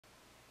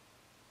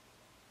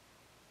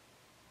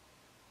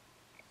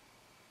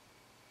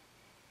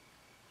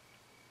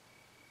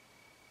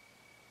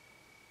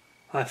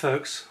Hi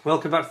folks,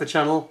 welcome back to the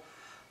channel.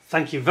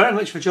 Thank you very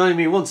much for joining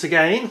me once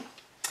again.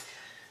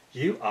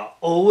 You are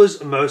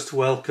always most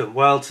welcome.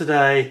 Well,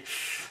 today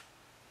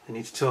we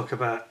need to talk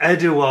about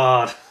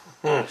EDUARD.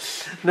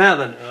 Now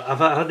then, I've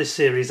had this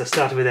series. I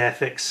started with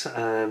Airfix,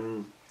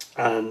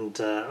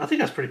 and I think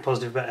that's pretty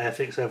positive about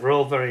Airfix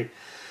overall. Very,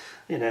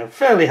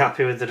 fairly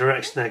happy with the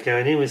direction they're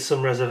going in, with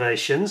some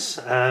reservations.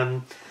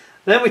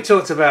 Then we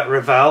talked about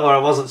Revell, where I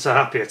wasn't so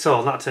happy at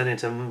all. That turned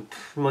into a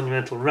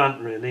monumental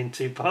rant, really, in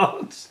 2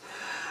 parts.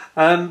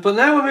 But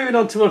now we're moving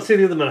on to one or two of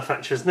the other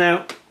manufacturers.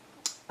 Now,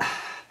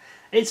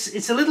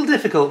 it's a little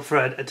difficult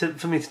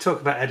for me to talk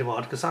about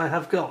EDUARD because I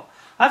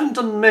haven't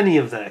done many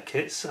of their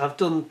kits. I've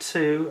done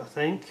 2, I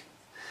think,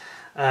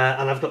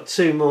 and I've got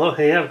 2 more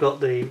here. I've got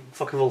the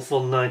Focke-Wulf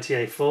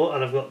 90A4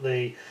 and I've got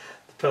the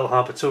Pearl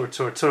Harbor Tora, which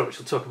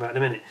we'll talk about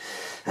in a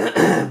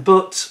minute.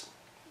 But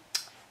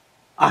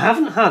I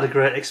haven't had a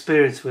great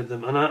experience with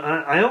them, and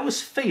I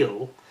always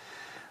feel,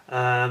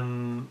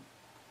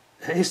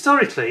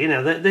 historically,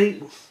 I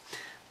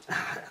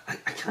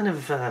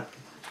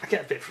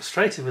get a bit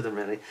frustrated with them,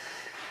 really.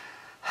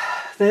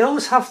 They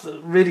always have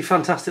really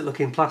fantastic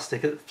looking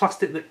plastic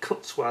that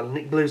cuts well and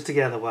it glues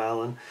together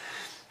well, and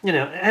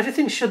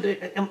everything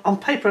should, on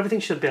paper, everything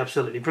should be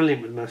absolutely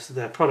brilliant with most of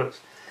their products,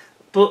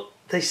 but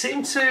they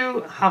seem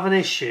to have an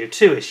issue,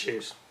 2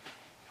 issues,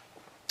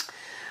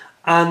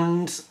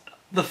 and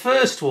the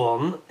first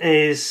one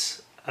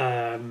is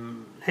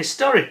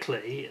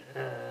historically,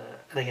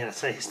 and again I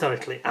say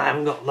historically, I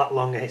haven't got that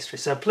long a history,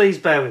 so please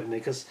bear with me,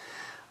 because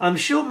I'm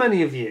sure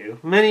many of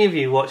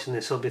you watching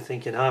this will be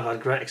thinking, I've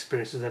had great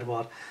experiences with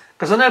EDUARD,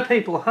 because I know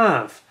people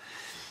have.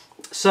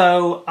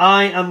 So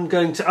I am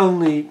going to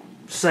only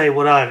say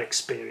what I've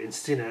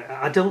experienced.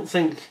 I don't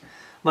think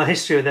my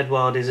history with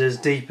EDUARD is as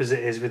deep as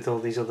it is with all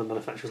these other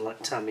manufacturers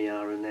like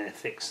Tamiya and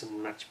Airfix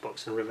and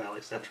Matchbox and Revell,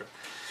 etc.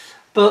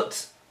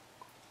 But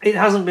it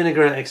hasn't been a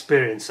great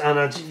experience,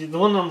 and the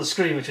one on the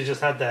screen which I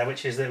just had there,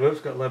 which is the,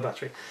 whoops, got a low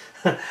battery,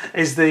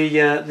 is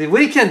the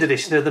weekend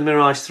edition of the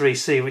Mirage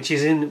 3C, which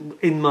is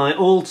in my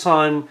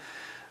all-time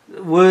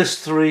worst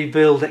 3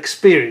 build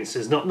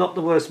experiences. Not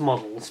the worst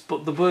models,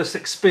 but the worst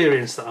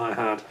experience that I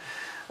had.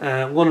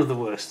 One of the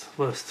worst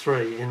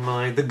 3 in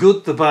my the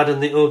good, the bad,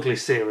 and the ugly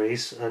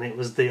series, and it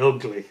was the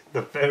ugly,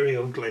 the very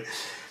ugly.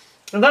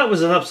 And that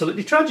was an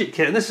absolutely tragic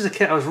kit, and this is a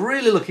kit I was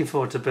really looking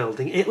forward to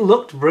building. It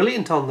looked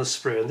brilliant on the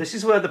sprue, and this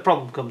is where the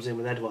problem comes in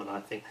with EDUARD, I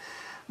think.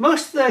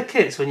 Most of their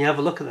kits, when you have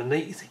a look at them,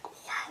 you think,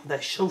 wow,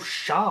 they're so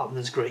sharp, and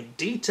there's great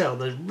detail,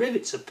 the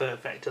rivets are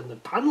perfect, and the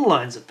panel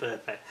lines are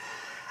perfect.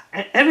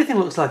 Everything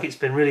looks like it's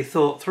been really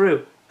thought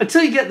through,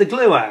 until you get the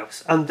glue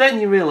out, and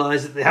then you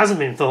realise that it hasn't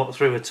been thought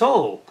through at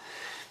all.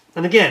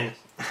 And again,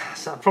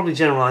 so I'm probably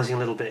generalising a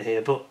little bit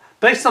here, but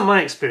based on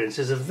my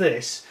experiences of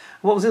this,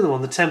 what was the other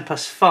one, the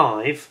Tempest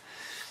V,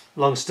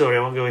 long story, I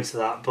won't go into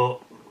that,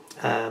 but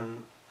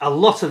a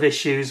lot of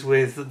issues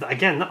with,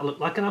 again, that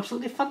looked like an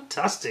absolutely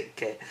fantastic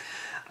kit,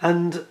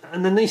 and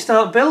then you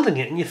start building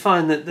it and you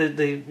find that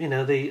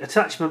the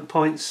attachment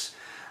points,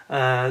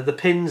 the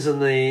pins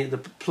and the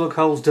plug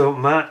holes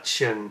don't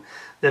match, and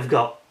they've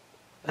got,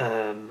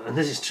 and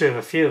this is true of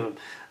a few of them,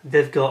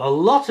 they've got a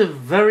lot of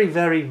very,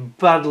 very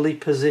badly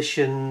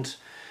positioned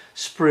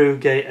sprue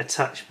gate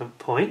attachment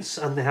points,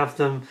 and they have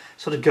them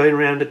sort of going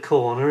around a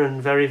corner, and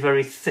very,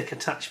 very thick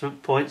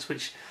attachment points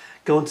which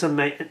go onto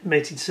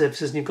mated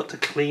surfaces, and you've got to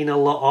clean a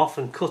lot off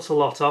and cut a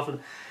lot off,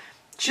 and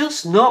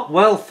just not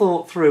well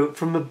thought through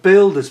from a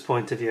builder's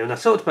point of view. And I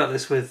talked about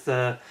this with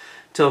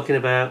talking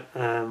about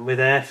with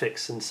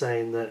Airfix, and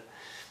saying that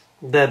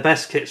their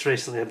best kits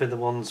recently have been the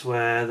ones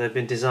where they've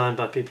been designed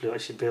by people who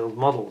actually build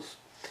models,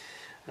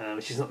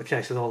 which is not the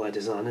case with all their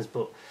designers,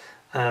 but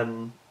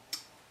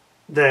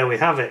there we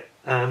have it.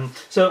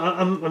 So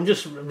I'm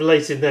just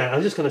relating there.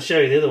 I'm just going to show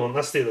you the other one.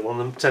 That's the other one,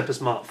 the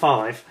Tempest Mark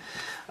V,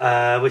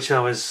 which I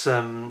was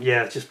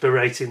just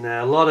berating there.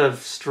 A lot of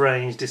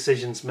strange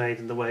decisions made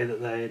in the way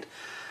that they'd,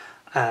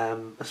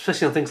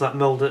 especially on things like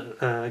molded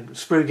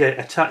sprue gate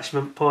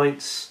attachment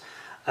points,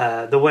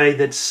 the way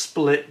they'd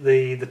split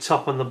the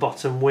top and the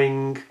bottom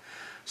wing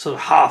sort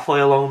of halfway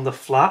along the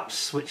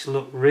flaps, which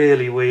looked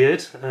really weird,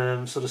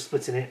 sort of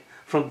splitting it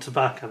front to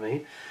back, I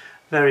mean.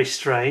 Very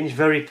strange,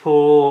 very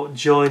poor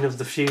join of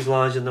the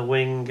fuselage and the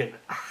wing. And,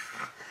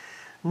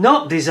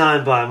 not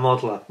designed by a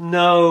modeller,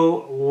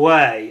 no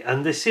way.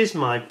 And this is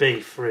my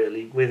beef,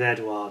 really, with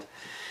EDUARD.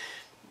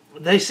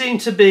 They seem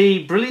to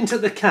be brilliant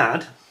at the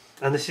CAD,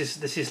 and this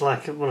is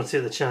like one or two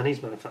of the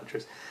Chinese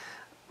manufacturers,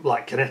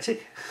 like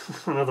Kinetic,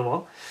 another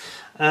one.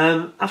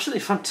 Absolutely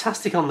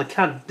fantastic on the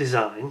CAD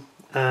design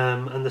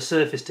and the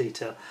surface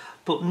detail,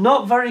 but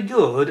not very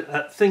good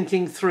at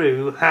thinking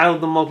through how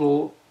the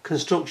model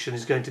construction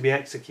is going to be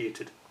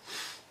executed.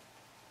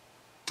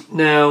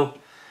 Now,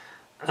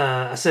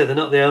 I say they're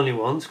not the only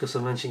ones, because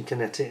I mentioned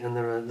Kinetic, and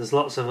there's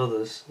lots of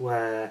others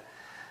where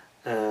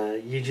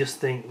you just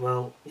think,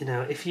 well,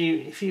 if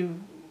you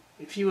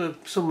were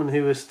someone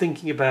who was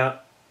thinking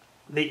about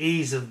the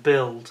ease of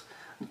build,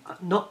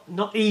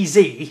 not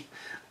easy,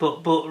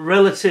 but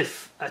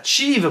relative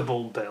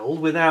achievable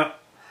build without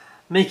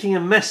making a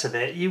mess of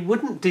it, you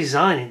wouldn't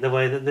design it the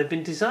way that they've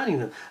been designing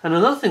them. And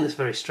another thing that's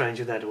very strange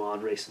with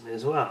EDUARD recently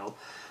as well,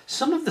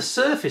 some of the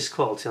surface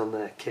quality on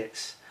their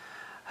kits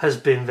has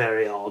been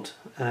very odd.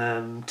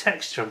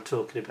 Texture I'm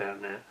talking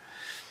about now,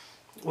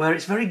 where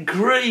it's very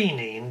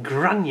grainy and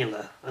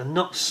granular and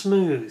not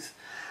smooth.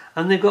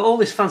 And they've got all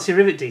this fancy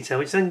rivet detail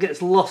which then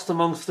gets lost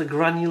amongst the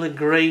granular,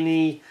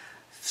 grainy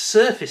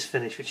surface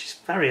finish, which is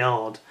very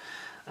odd.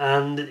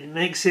 And it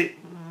makes it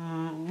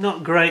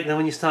not great then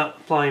when you start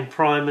applying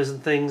primers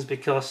and things,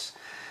 because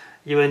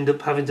you end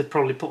up having to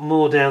probably put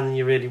more down than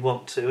you really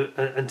want to,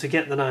 and to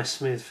get the nice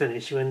smooth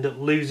finish you end up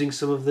losing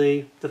some of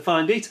the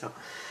fine detail.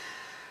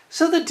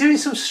 So they're doing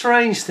some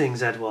strange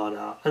things, EDUARD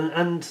A,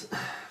 and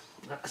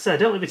so I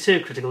don't want to be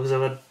too critical because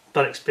I've had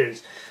bad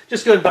experience.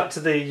 Just going back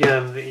to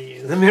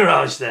the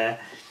Mirage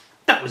there,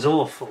 that was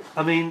awful.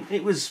 I mean,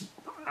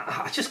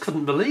 I just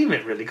couldn't believe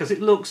it really, because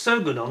it looked so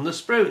good on the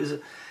sprue. It was a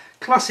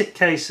classic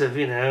case of,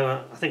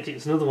 I think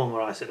it's another one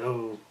where I said,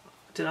 oh,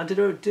 did I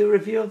do a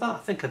review of that? I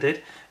think I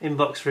did,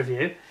 inbox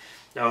review.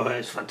 Oh, it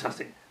was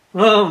fantastic.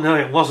 Oh no,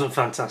 it wasn't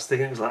fantastic.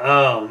 It was like,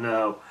 oh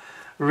no,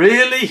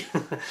 really?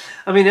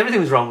 I mean,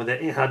 everything was wrong with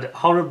it. It had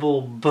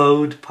horrible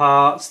bowed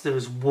parts, there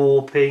was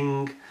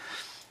warping,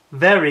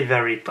 very,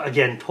 very,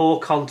 again, poor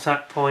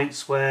contact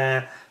points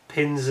where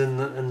pins and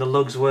the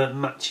lugs weren't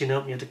matching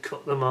up, you had to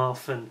cut them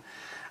off. And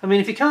I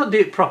mean, if you can't do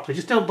it properly,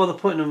 just don't bother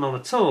putting them on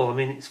at all. I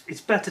mean,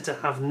 it's better to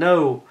have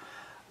no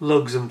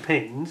lugs and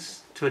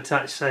pins to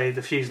attach, say,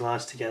 the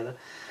fuselage together,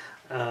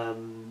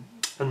 and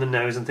the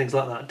nose and things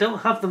like that. Don't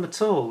have them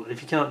at all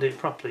if you can't do it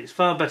properly. It's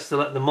far better to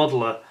let the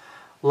modeller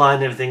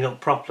line everything up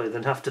properly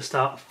than have to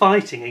start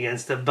fighting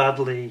against a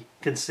badly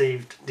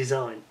conceived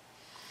design.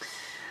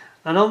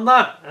 And on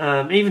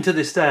that, even to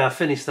this day, I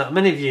finished that.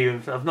 Many of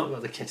you, I've not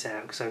got the kit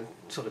out because I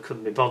sort of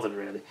couldn't be bothered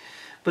really.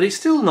 But it's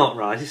still not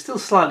right, it's still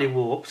slightly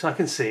warped, I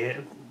can see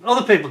it.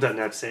 Other people don't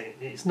notice it,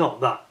 it's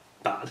not that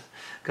bad,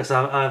 because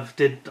I've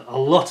did a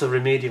lot of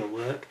remedial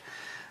work,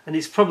 and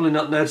it's probably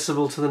not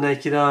noticeable to the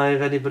naked eye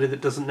of anybody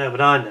that doesn't know,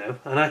 but I know,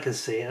 and I can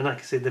see it, and I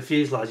can see the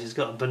fuselage has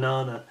got a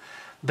banana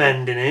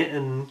bend in it,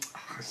 and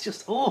it's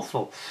just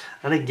awful.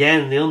 And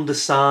again, the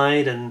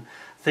underside and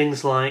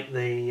things like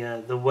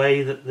the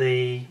way that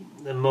the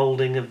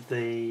moulding of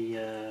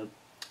the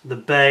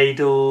bay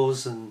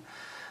doors and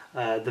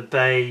the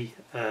bay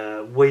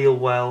wheel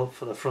well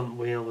for the front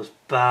wheel was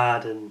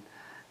bad, and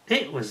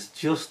it was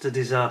just a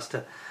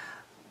disaster.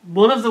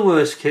 One of the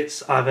worst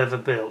kits I've ever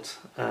built,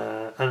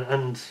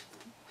 and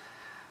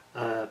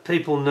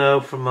people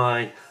know from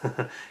my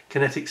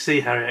Kinetic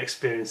Sea Harrier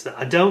experience that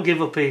I don't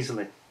give up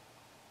easily.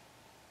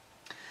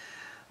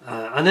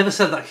 I never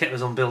said that kit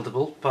was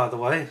unbuildable, by the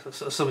way.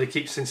 Somebody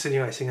keeps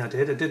insinuating I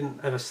did. I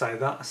didn't ever say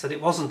that. I said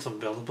it wasn't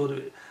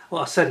unbuildable.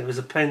 What I said, it was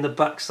a pain in the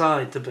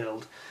backside to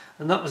build.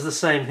 And that was the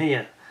same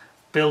here.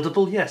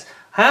 Buildable, yes.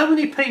 How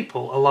many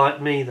people are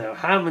like me, though?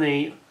 How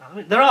many... I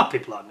mean, there are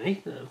people like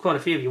me. Quite a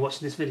few of you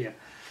watching this video.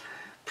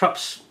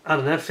 Perhaps, I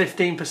don't know,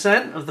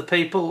 15% of the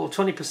people, or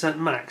 20%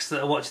 max,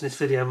 that are watching this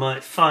video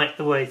might fight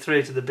the way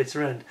through to the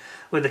bitter end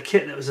with a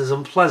kit that was as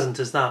unpleasant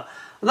as that.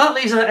 And that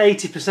leaves about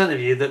 80% of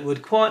you that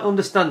would quite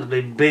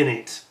understandably bin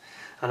it.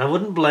 And I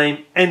wouldn't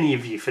blame any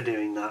of you for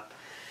doing that.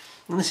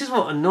 And this is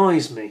what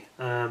annoys me.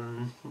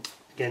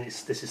 Again,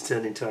 this has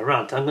turned into a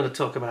rant. I'm going to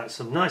talk about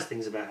some nice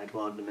things about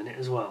EDUARD in a minute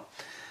as well.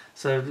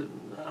 So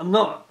I'm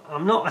not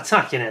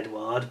attacking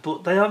EDUARD,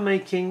 but they are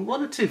making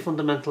one or two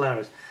fundamental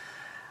errors.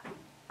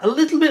 A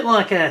little bit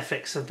like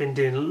Airfix have been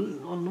doing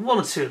on one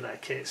or two of their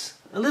kits.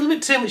 A little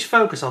bit too much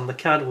focus on the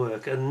CAD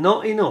work and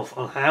not enough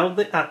on how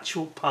the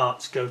actual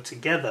parts go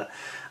together.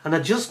 And I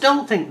just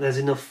don't think there's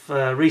enough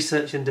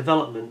research and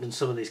development in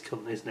some of these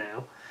companies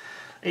now.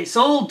 It's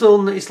all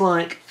done, it's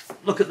like,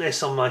 look at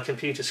this on my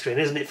computer screen,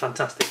 isn't it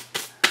fantastic?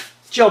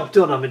 Job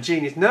done, I'm a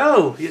genius.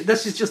 No,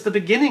 this is just the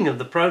beginning of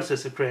the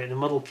process of creating a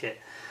model kit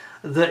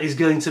that is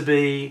going to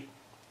be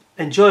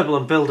enjoyable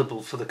and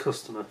buildable for the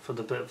customer, for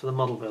the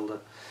model builder.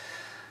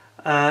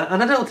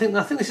 And I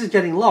think this is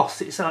getting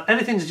lost. It's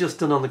everything's just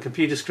done on the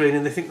computer screen,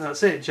 and they think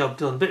that's it, job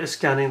done. Bit of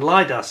scanning,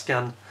 LiDAR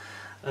scan,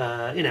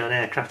 an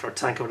aircraft or a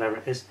tank or whatever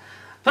it is.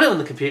 Put it on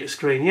the computer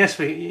screen. Yes,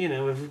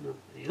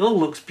 it all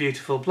looks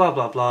beautiful, blah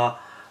blah blah,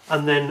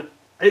 and then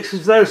it's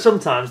as though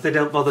sometimes they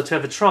don't bother to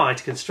ever try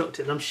to construct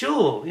it. And I'm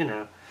sure,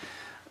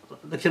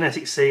 the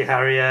Kinetic Sea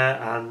Harrier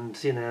and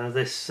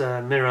this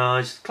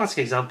Mirage, classic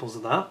examples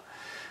of that.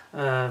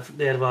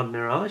 The EDUARD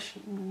Mirage,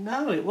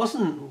 no, it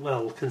wasn't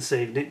well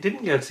conceived, it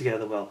didn't go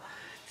together well.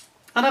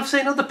 And I've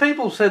seen other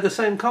people say the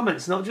same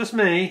comments, not just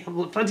me.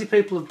 Plenty of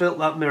people have built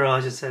that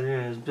Mirage and said,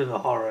 it was a bit of a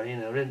horror,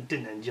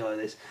 didn't enjoy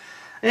this.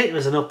 It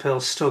was an uphill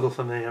struggle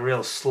for me, a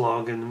real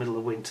slog in the middle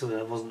of winter, and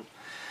I wasn't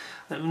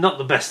not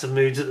the best of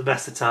moods at the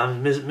best of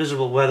times.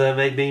 Miserable weather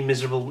made me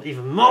miserable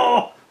even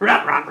more.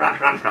 Rat, rat, rat,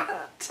 rat,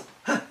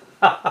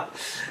 rat.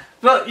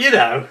 But,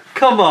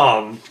 come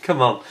on.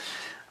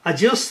 I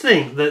just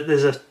think that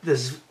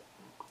there's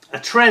a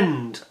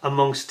trend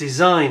amongst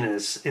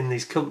designers in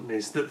these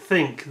companies that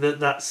think that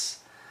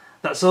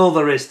that's all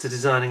there is to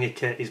designing a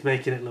kit, is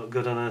making it look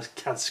good on a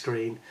CAD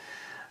screen.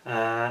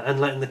 and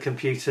letting the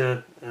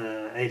computer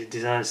aided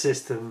design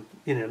system,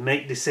 you know,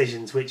 make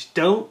decisions which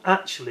don't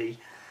actually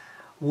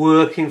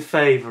work in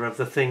favour of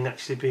the thing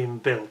actually being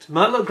built. It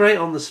might look great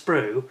on the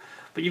sprue,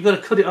 but you've got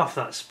to cut it off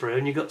that sprue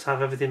and you've got to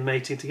have everything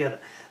mating together.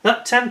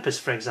 That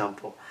Tempest, for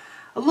example,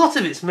 a lot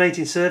of its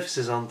mating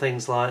surfaces on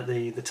things like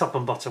the top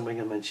and bottom wing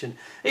I mentioned,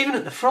 even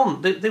at the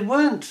front, they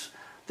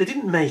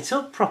didn't mate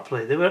up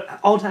properly. They were at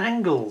odd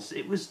angles.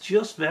 It was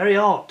just very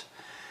odd.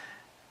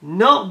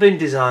 Not been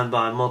designed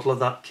by a model of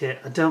that kit.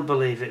 I don't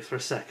believe it for a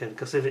second,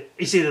 because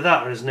it's either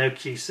that or there's no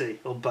QC,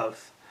 or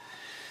both.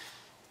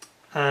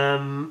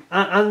 And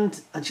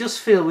I just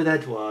feel with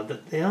Eduard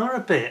that they are a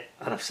bit,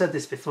 and I've said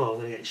this before,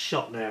 they get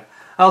shot now.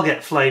 I'll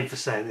get flamed for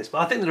saying this, but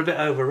I think they're a bit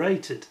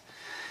overrated.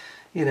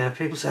 You know,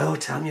 people say, oh,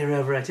 Tamiya are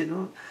overrated.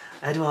 No,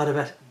 Eduard are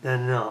better. They're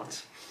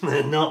not.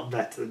 They're not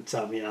better than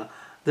Tamiya.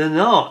 They're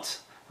not.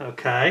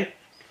 Okay?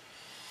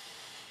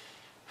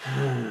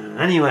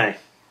 Anyway,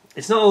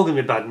 it's not all going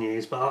to be bad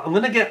news, but I'm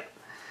going to get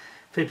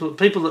people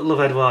that love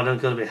Eduard are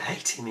going to be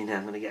hating me now.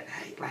 I'm going to get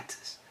hate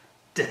letters,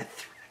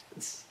 death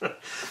threats.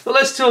 But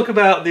let's talk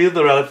about the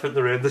other elephant in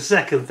the room, the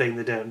second thing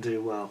they don't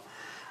do well.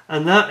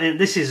 And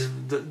this is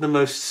the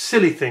most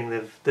silly thing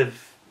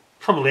they've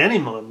probably any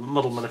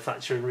model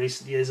manufacturer in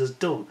recent years has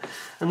done.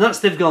 And that's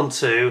they've gone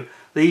to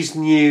these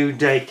new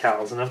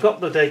decals. And I've got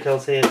the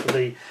decals here for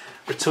the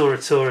Tour.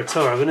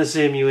 I'm going to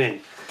zoom you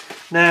in.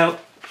 Now,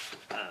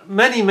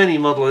 many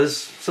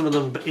modelers, some of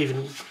them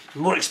even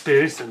more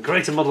experienced and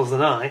greater models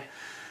than I,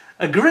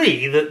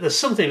 agree that there's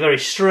something very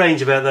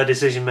strange about their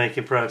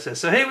decision-making process.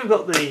 So here we've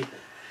got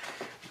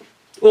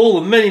all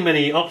the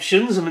many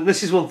options. I mean,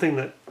 this is one thing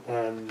that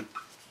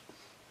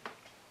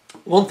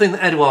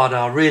Eduard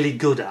are really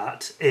good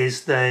at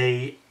is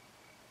they,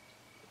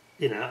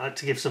 you know,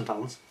 to give some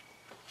puns,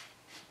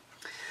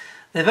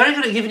 they're very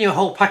good at giving you a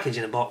whole package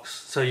in a box.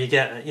 So you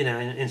get, you know,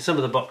 in some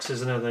of the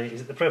boxes, I know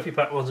the Profi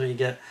Pack ones where you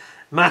get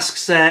mask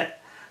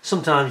set.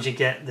 Sometimes you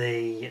get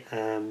the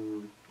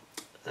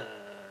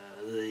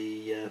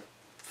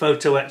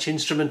photo etch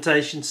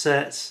instrumentation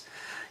sets.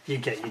 You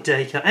get your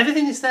decal.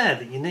 Everything is there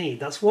that you need.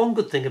 That's one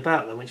good thing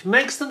about them, which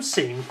makes them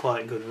seem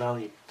quite good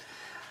value.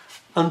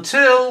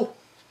 Until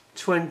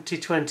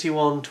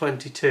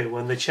 2021-22,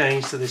 when they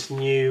changed to this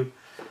new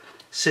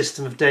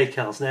system of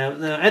decals. Now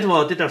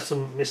Eduard did have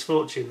some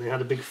misfortune. They had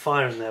a big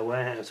fire in their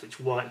warehouse which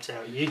wiped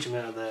out a huge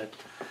amount of their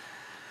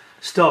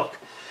stock.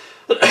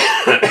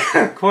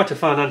 Quite a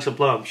financial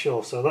blow, I'm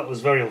sure, so that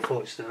was very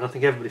unfortunate. I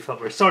think everybody felt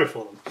very sorry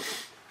for them.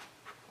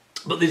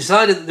 But they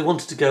decided that they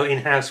wanted to go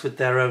in-house with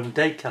their own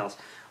decals,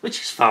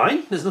 which is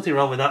fine. There's nothing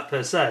wrong with that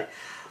per se.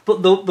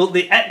 But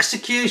the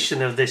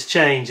execution of this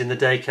change in the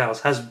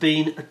decals has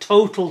been a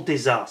total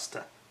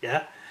disaster.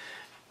 Yeah.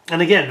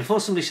 And again, before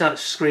somebody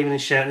starts screaming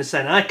and shouting and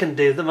saying, I can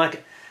do them,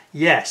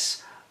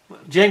 yes.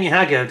 Jamie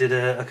Hago did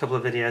a couple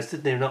of videos,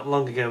 didn't he, not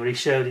long ago, where he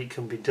showed it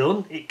can be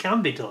done. It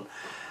can be done.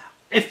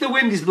 If the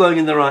wind is blowing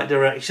in the right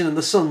direction and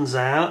the sun's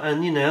out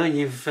and, you know,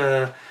 you've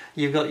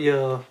got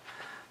your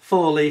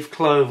four-leaf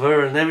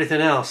clover and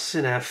everything else,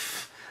 you know,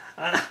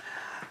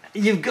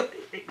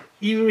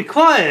 it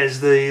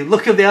requires the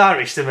look of the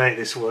Irish to make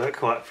this work,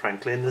 quite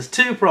frankly, and there's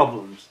two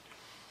problems.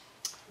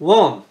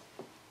 One,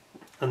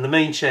 and the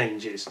main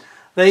change is,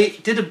 they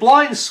did a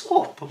blind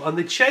swap and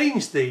they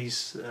changed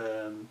these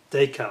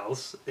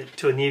decals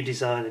to a new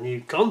design, a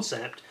new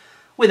concept,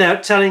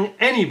 without telling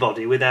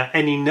anybody, without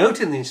any note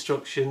in the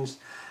instructions,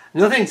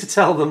 nothing to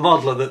tell the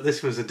modeller that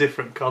this was a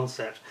different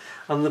concept.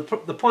 And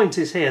the point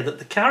is here that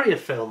the carrier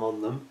film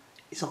on them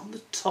is on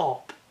the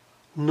top,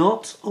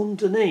 not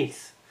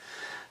underneath.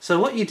 So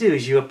what you do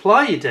is you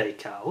apply your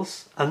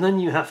decals and then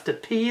you have to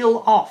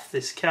peel off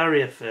this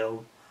carrier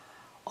film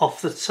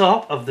off the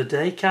top of the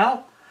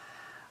decal.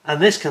 And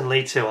this can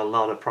lead to a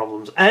lot of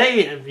problems.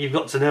 You've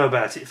got to know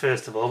about it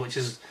first of all, which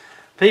is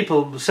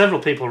several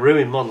people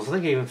ruin models. I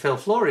think even Phil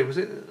Flory, was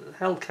it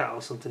Hellcat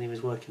or something he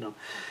was working on?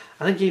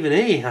 I think even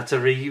he had to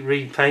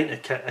repaint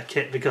a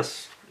kit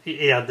because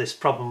he had this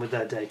problem with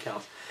their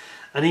decals.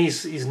 And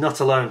he's not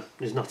alone.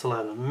 He's not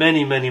alone.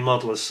 Many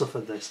modelers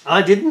suffered this.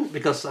 I didn't,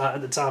 because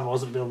at the time I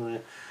wasn't building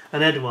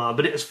an Eduard,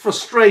 but it has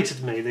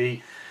frustrated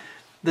me,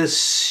 the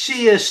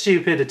sheer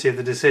stupidity of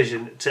the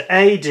decision to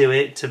A, do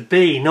it, to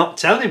B, not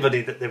tell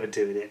anybody that they were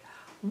doing it.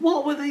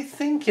 What were they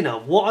thinking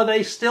of? What are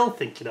they still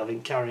thinking of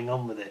in carrying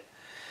on with it?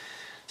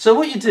 So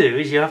what you do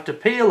is you have to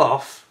peel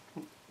off,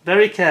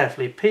 very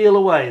carefully, peel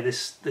away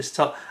this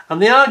top.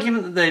 And the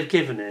argument that they've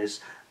given is,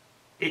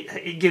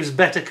 it gives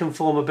better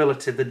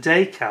conformability. The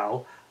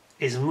decal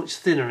is much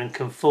thinner and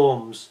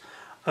conforms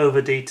over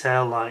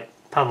detail like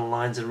panel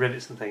lines and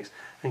rivets and things,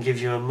 and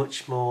gives you a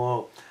much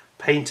more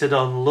painted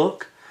on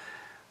look.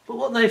 But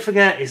what they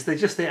forget is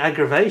just the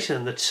aggravation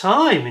and the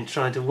time in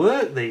trying to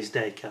work these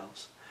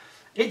decals.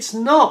 It's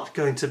not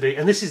going to be,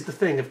 and this is the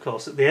thing of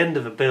course, at the end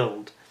of a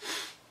build,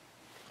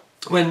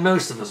 when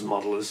most of us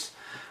modelers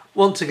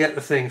want to get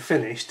the thing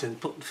finished and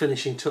put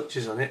finishing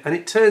touches on it, and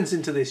it turns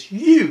into this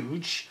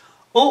huge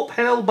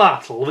uphill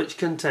battle which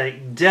can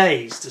take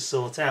days to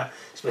sort out,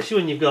 especially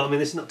when you've got, I mean,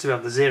 this is not to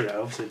have the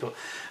zero obviously, but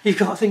you've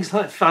got things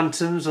like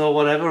Phantoms or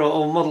whatever,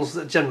 or models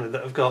that generally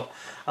that have got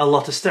a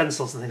lot of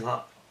stencils and things like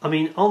that. I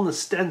mean, on the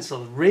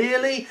stencil,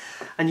 really?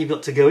 And you've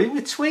got to go in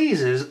with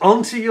tweezers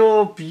onto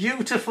your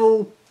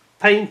beautiful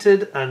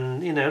painted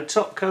and, you know,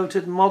 top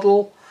coated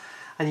model,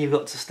 and you've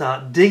got to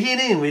start digging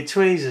in with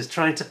tweezers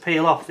trying to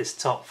peel off this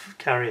top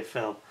carrier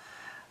film.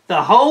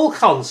 The whole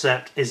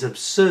concept is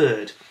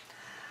absurd.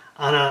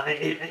 And,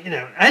 you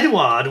know,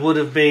 Eduard would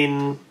have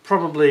been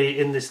probably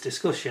in this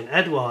discussion.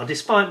 Eduard,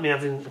 despite me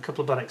having a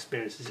couple of bad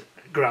experiences,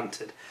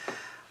 granted.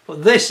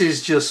 But this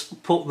is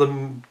just put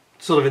them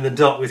sort of in the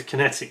dock with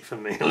Kinetic for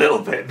me a little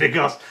bit,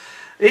 because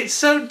it's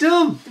so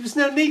dumb. There's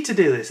no need to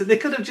do this. They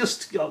could have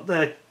just got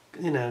their,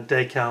 you know,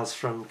 decals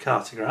from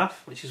Cartograph,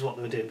 which is what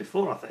they were doing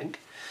before, I think.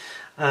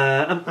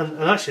 And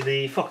actually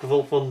the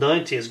Focke-Wulf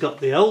 190 has got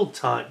the old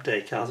type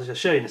decals, which I'll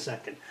show you in a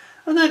second.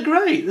 And they're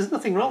great, there's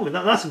nothing wrong with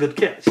that. That's a good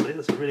kit actually,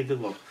 that's a really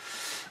good one.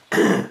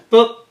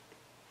 But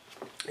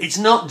it's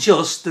not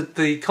just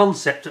the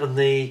concept and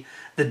the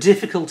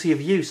difficulty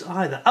of use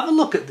either. Have a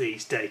look at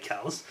these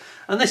decals,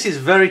 and this is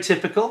very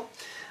typical.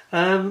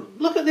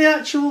 Look at the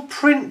actual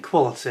print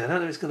quality. I don't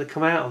know if it's going to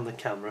come out on the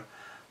camera,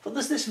 but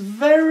there's this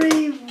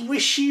very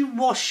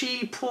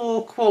wishy-washy,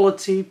 poor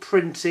quality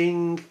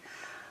printing.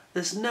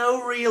 There's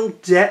no real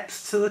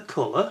depth to the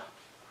colour.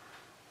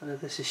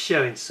 This is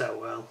showing so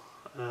well.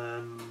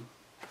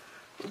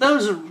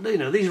 Those are, you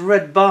know, these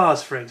red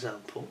bars, for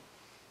example.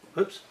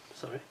 Oops,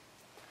 sorry.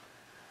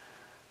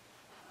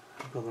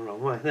 I've gone the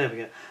wrong way. There we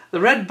go. The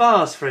red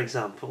bars, for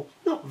example,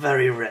 not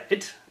very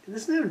red.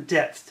 There's no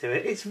depth to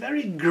it. It's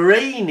very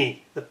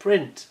grainy, the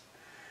print.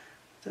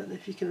 I don't know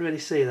if you can really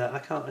see that. I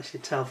can't actually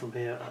tell from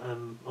here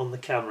on the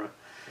camera.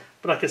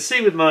 But I can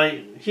see with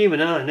my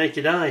human eye,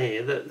 naked eye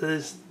here, that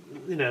there's,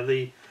 you know,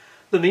 the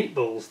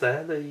meatballs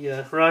there,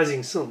 the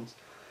rising suns.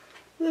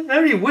 They're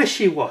very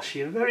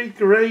wishy-washy and very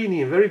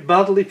grainy and very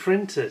badly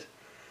printed.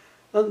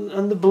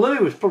 And the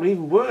blue is probably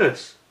even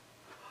worse.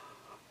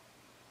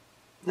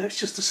 No, it's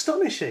just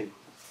astonishing.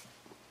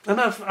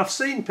 And I've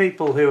seen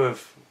people who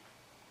have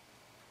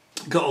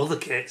got other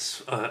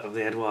kits of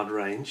the Eduard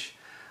range,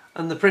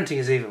 and the printing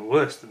is even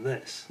worse than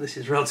this. This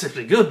is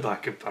relatively good by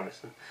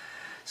comparison.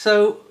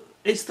 So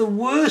it's the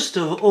worst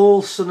of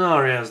all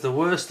scenarios, the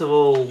worst of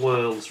all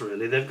worlds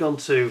really. They've gone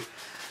to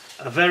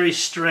a very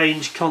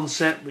strange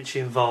concept which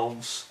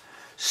involves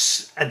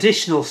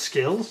additional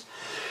skills,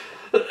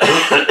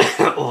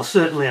 or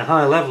certainly a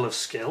higher level of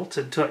skill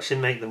to actually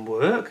make them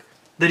work.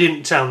 They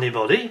didn't tell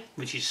anybody,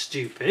 which is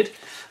stupid.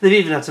 They've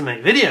even had to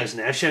make videos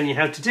now showing you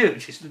how to do it,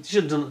 which they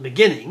should have done at the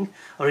beginning,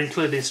 or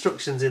include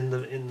instructions in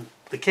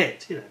the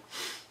kit, you know.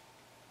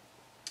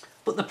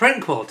 But the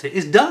print quality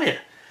is dire.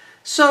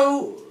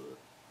 So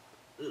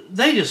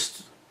they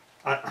just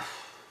got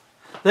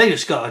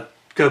to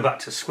go back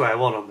to square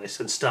one on this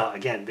and start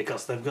again,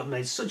 because they've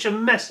made such a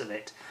mess of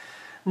it.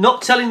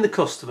 Not telling the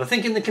customer,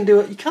 thinking they can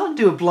do it. You can't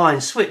do a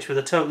blind switch with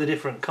a totally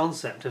different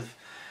concept of,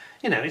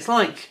 you know, it's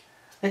like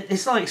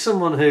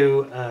someone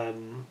who,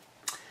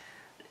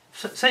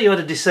 say you had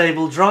a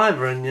disabled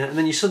driver and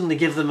then you suddenly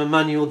give them a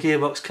manual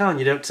gearbox car and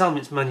you don't tell them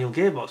it's manual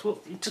gearbox. Well,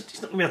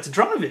 he's not going to be able to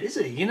drive it, is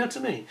he? You know what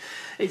I mean?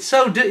 It's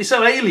so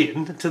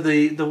alien to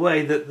the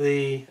way that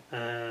the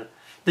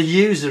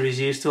user is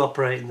used to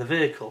operate in the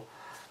vehicle.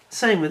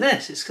 Same with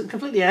this. It's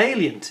completely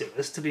alien to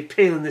us to be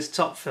peeling this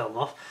top film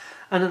off.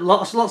 And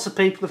lots of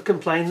people have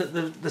complained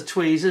that the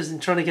tweezers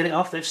and trying to get it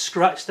off, they've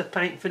scratched the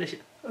paint finish.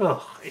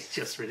 Oh, it's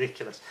just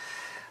ridiculous.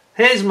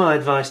 Here's my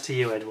advice to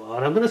you,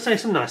 Eduard. I'm going to say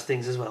some nice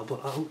things as well,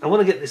 but I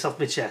want to get this off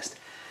my chest.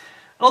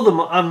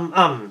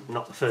 I'm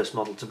not the first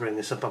model to bring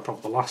this up. I'm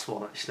probably the last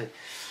one, actually.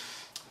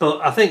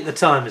 But I think the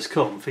time has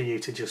come for you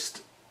to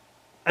just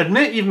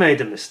admit you've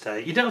made a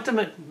mistake. You don't have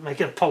to make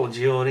an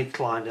apology or any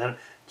climb down.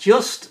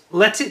 Just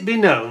let it be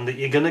known that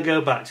you're going to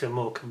go back to a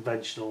more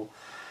conventional,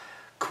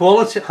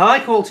 high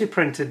quality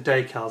printed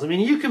decals. I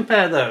mean, you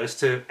compare those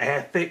to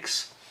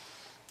Airfix,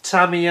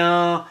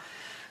 Tamiya,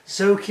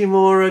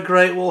 Zokimura,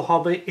 Great Wall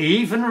Hobby,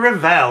 even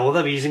Revell.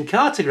 They'll be using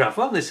Cartograph,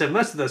 won't they? So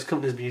most of those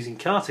companies will be using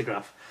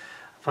Cartograph,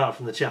 apart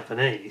from the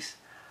Japanese.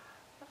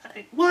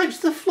 It wipes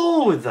the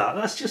floor with that.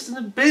 That's just an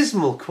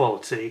abysmal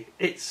quality.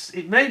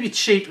 It may be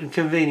cheap and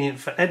convenient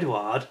for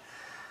Eduard.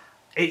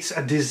 It's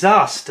a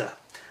disaster.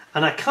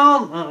 And I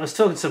was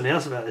talking to somebody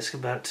else about this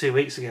about 2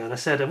 weeks ago, and I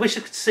said I wish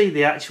I could see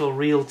the actual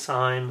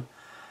real-time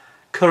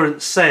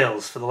current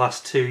sales for the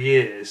last 2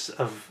 years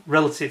of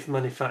relative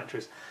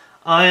manufacturers.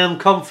 I am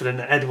confident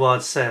that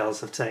Eduard's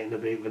sales have taken a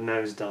bit of a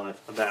nosedive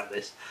about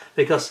this,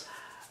 because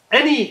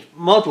any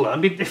modeller, I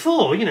mean,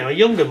 before, you know, a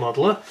younger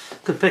modeller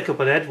could pick up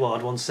an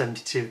Eduard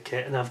 172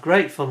 kit and have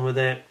great fun with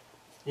it.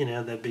 You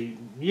know, they'd be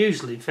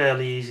usually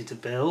fairly easy to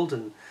build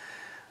and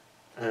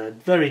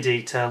very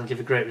detailed and give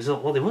a great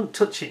result. Well, they wouldn't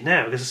touch it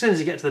now, because as soon as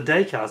you get to the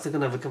decals, they're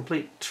going to have a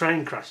complete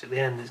train crash at the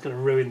end. It's going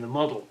to ruin the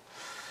model.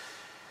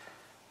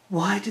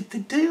 Why did they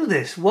do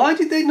this? Why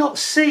did they not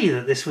see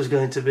that this was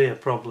going to be a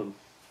problem?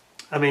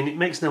 I mean, it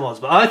makes no odds,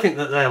 but I think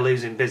that they're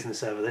losing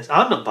business over this.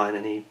 I'm not buying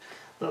any.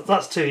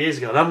 That's 2 years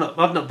ago.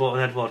 I've not bought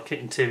an Eduard kit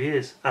in 2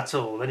 years at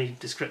all, any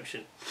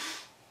description.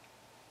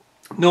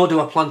 Nor do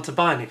I plan to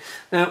buy any.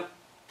 Now,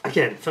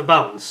 again, for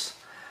balance,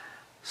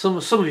 some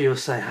of you will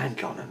say,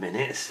 hang on a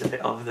minute, it's a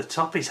bit over the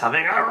top, he's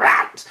having a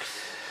rant.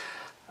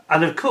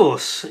 And of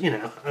course, you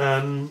know,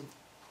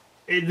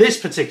 in this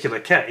particular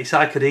case,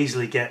 I could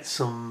easily get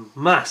some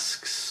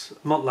masks,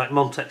 like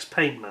Montex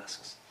paint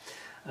masks,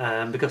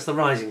 because the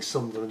rising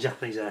sun of the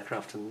Japanese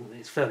aircraft, and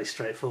it's fairly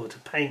straightforward to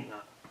paint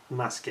that,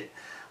 mask it.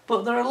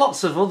 But there are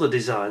lots of other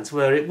designs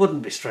where it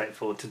wouldn't be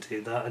straightforward to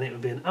do that, and it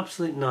would be an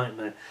absolute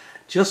nightmare.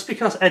 Just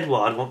because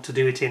Eduard want to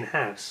do it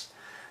in-house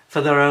for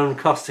their own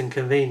cost and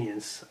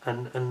convenience,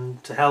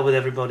 and to hell with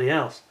everybody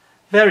else.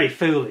 Very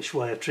foolish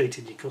way of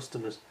treating your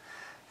customers.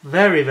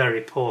 Very,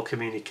 very poor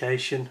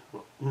communication.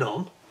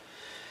 None.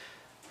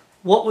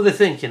 What were they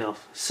thinking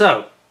of?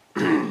 So,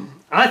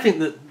 I think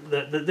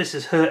that this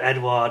has hurt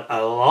Eduard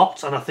a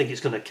lot, and I think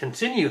it's going to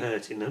continue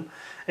hurting them.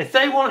 If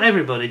they want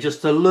everybody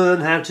just to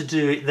learn how to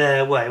do it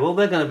their way, well,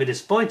 they're going to be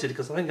disappointed,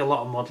 because I think a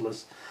lot of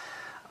modelers,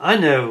 I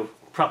know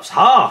perhaps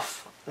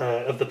half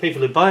of the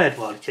people who buy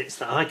Eduard kits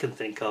that I can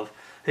think of,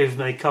 who've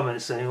made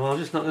comments saying, well, I'm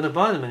just not going to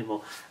buy them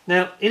anymore.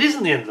 Now, it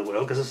isn't the end of the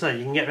world, because I say,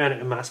 you can get around it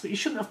with masks, but you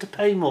shouldn't have to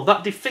pay more.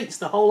 That defeats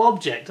the whole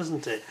object,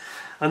 doesn't it?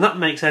 And that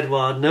makes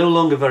Eduard no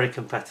longer very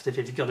competitive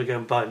if you've got to go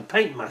and buy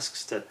paint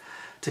masks to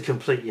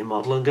complete your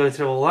model and go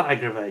through all that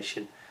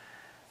aggravation.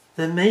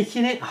 They're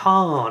making it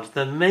hard.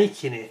 They're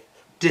making it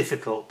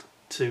difficult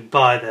to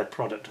buy their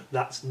product.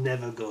 That's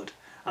never good.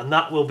 And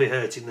that will be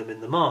hurting them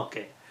in the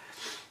market.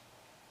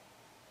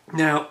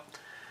 Now,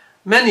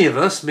 many of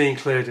us, me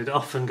included,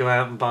 often go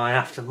out and buy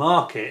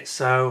aftermarket.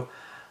 So,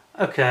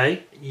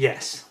 okay,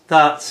 yes,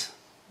 that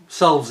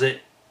solves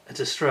it at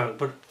a stroke.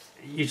 But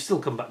you still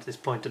come back to this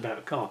point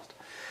about cost.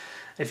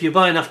 If you're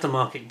buying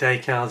aftermarket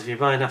decals, if you're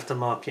buying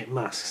aftermarket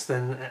masks,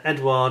 then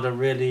Eduard are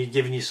really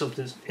giving you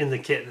something in the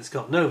kit that's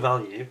got no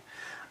value,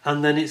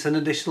 and then it's an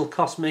additional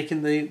cost,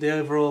 making the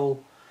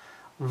overall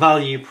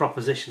value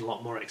proposition a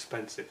lot more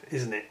expensive,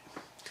 isn't it?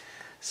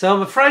 So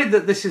I'm afraid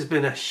that this has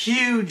been a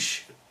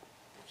huge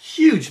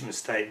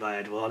mistake by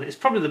Eduard. It's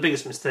probably the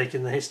biggest mistake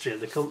in the history of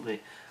the company,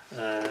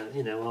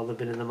 you know, while they've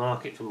been in the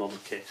market for model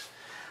kits.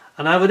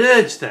 And I would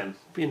urge them,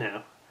 you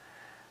know,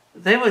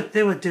 they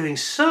were doing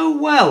so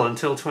well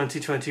until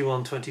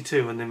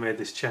 2021-22 when they made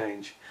this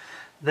change.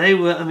 They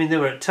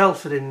were at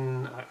Telford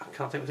in, I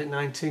can't think, was it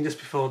 19, just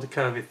before the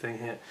COVID thing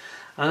hit.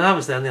 And I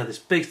was there and they had this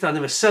big stand.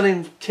 They were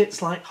selling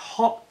kits like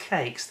hot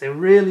cakes. They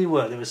really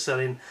were. They were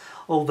selling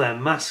all their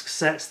mask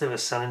sets. They were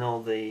selling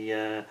all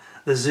the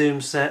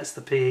Zoom sets,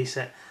 the PE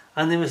set.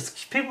 And there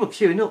was people were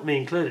queuing up, me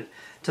included,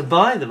 to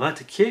buy them. I had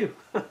to queue.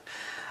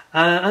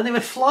 And they were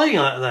flying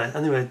out of there,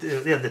 and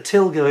they had the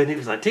till going. It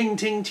was like ting,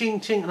 ting, ting,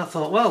 ting, and I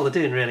thought, well, they're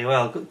doing really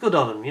well. Good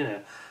on them, you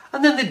know.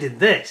 And then they did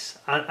this,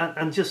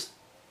 and just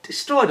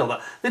destroyed all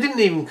that. They didn't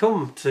even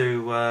come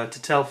to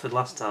Telford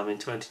last time in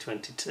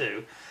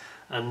 2022,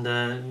 and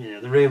you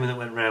know, the rumour that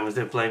went round was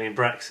they were blaming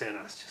Brexit, and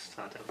that's just,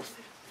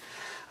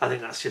 I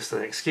think that's just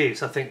an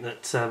excuse. I think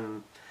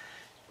that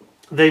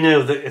they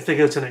know that if they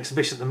go to an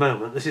exhibition at the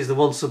moment, this is the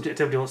one subject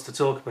everybody wants to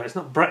talk about. It's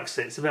not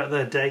Brexit, it's about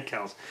their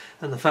decals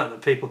and the fact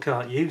that people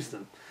can't use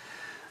them.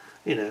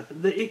 You know,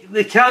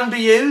 they can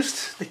be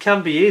used. They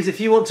can be used if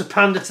you want to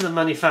pander to the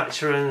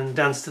manufacturer and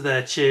dance to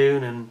their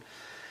tune, and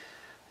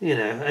you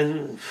know,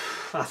 and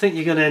I think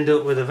you're going to end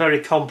up with a very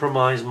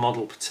compromised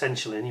model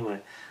potentially anyway,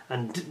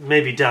 and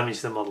maybe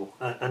damage the model.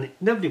 And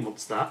nobody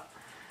wants that.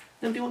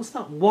 Nobody wants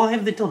that. Why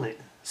have they done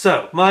it?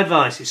 So my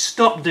advice is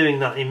stop doing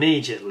that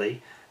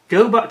immediately.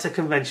 Go back to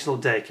conventional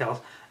decals.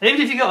 Even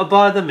if you've got to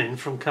buy them in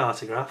from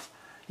Cartograph,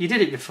 you did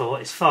it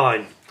before, it's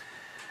fine.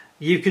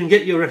 You can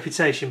get your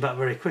reputation back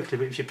very quickly,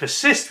 but if you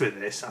persist with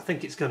this, I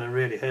think it's going to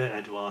really hurt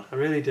Eduard. I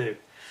really do.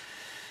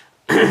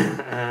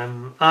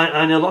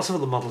 I know lots of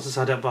other models that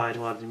say I don't buy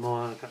Eduard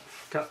anymore.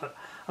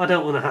 I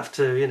don't want to have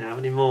to, you know, have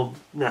any more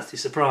nasty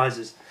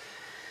surprises.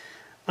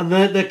 And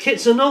the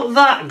kits are not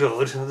that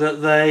good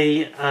that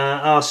they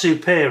are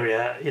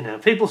superior. You know,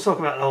 people talk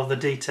about, oh, the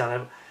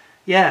detail.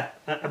 Yeah,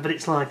 but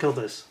it's like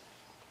others.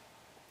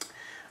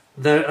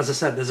 As I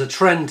said, there's a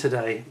trend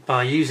today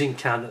by using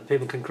CAD that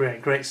people can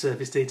create great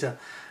surface detail.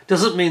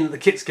 Doesn't mean that the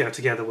kits go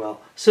together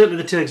well.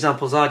 Certainly the two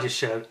examples I just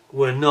showed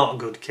were not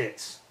good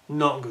kits.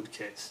 Not good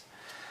kits.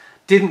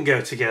 Didn't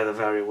go together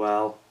very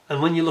well.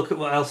 And when you look at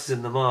what else is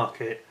in the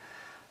market,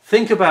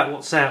 think about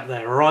what's out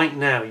there right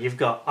now. You've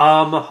got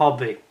Armour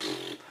Hobby.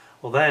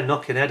 Well, they're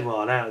knocking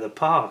Eduard out of the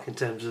park in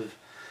terms of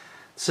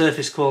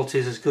surface quality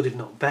is as good if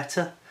not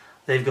better.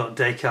 They've got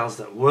decals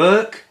that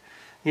work,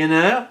 you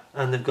know,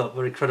 and they've got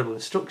very credible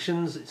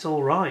instructions. It's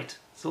all right.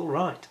 It's all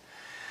right.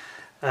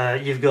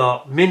 You've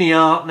got Mini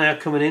Art now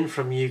coming in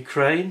from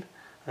Ukraine.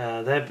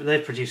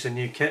 They're producing a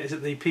new kit. Is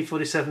it the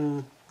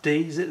P47D?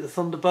 Is it the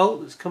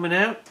Thunderbolt that's coming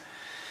out?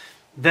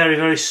 Very,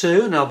 very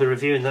soon. I'll be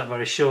reviewing that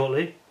very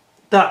shortly.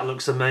 That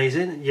looks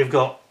amazing. You've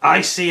got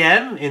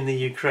ICM in the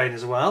Ukraine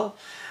as well.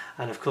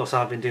 And of course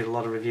I've been doing a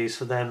lot of reviews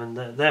for them,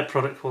 and their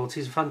product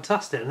quality is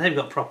fantastic, and they've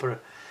got proper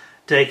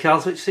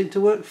decals which seem to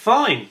work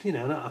fine. You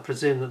know, I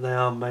presume that they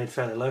are made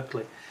fairly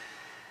locally.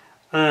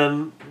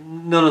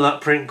 None of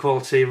that print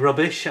quality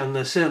rubbish, and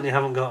they certainly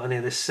haven't got any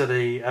of this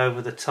silly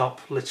over the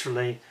top,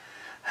 literally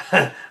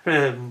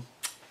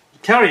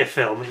carrier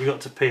film that you've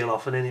got to peel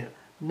off and in it.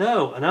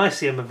 No, and I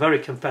see them are very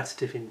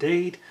competitive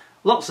indeed.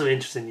 Lots of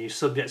interesting new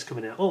subjects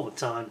coming out all the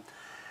time.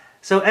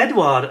 So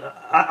EDUARD,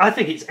 I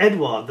think it's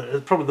EDUARD that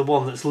is probably the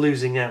one that's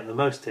losing out the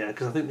most here,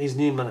 because I think these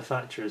new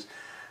manufacturers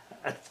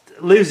are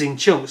losing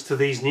chunks to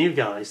these new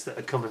guys that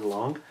are coming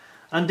along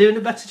and doing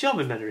a better job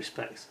in many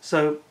respects.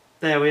 So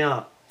there we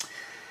are.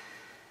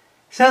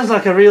 Sounds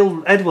like a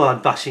real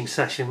EDUARD bashing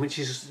session, which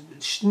is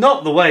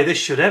not the way this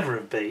should ever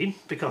have been,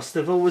 because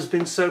they've always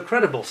been so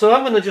credible. So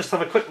I'm going to just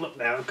have a quick look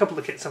now at a couple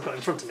of kits I've got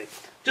in front of me,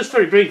 just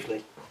very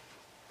briefly,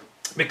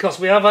 because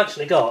we have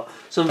actually got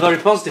some very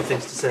positive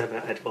things to say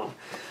about EDUARD,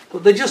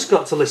 but they just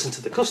got to listen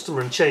to the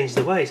customer and change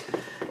their ways.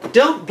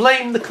 Don't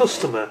blame the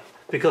customer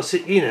because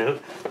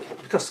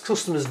because the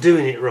customer's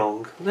doing it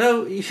wrong.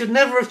 No, you should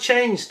never have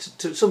changed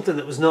to something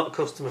that was not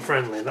customer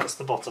friendly. That's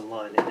the bottom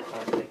line in it,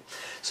 I think.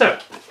 So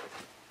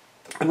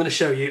I'm going to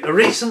show you a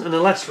recent and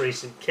a less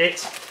recent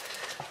kit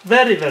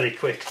very, very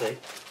quickly,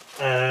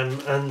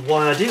 and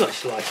why I do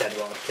actually like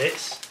EDUARD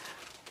kits,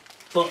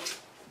 but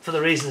for the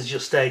reasons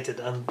just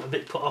stated, I'm a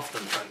bit put off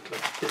them, frankly.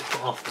 A bit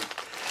put off them.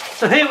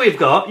 So here we've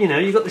got,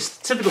 you've got this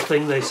typical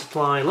thing. They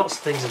supply lots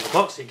of things in the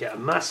box. You get a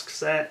mask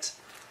set.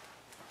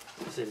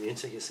 Zoom in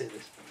so you can see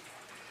this.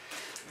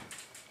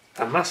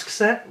 A mask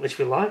set, which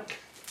we like.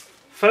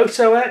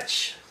 Photo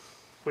etch,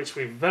 which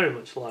we very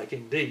much like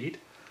indeed.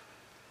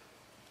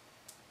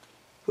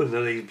 One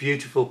of these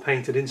beautiful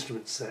painted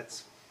instrument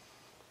sets.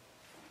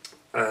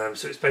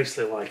 So it's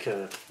basically like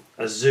a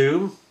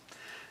Zoom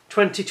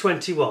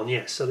 2021,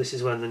 yes, so this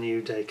is when the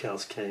new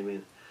decals came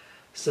in.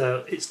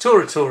 So it's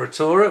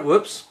Tora,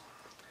 whoops.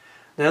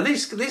 Now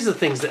these are the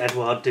things that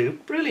EDUARD do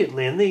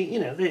brilliantly, and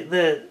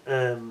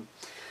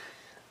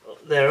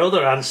their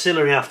other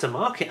ancillary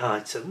aftermarket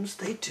items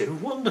they do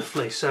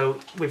wonderfully. So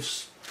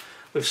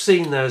we've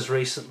seen those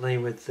recently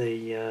with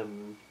the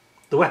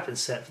weapon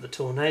set for the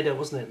Tornado,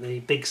 wasn't it? The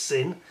Big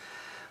Sin,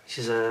 which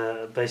is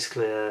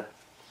basically a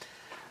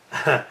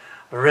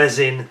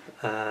resin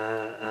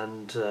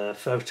and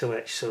photo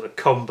etch sort of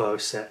combo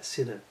sets,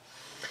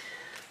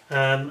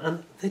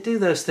 and they do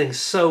those things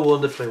so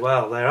wonderfully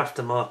well. Their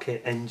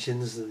aftermarket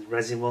engines, the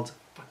resin ones,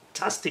 are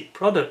fantastic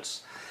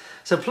products.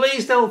 So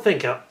please don't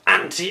think I'm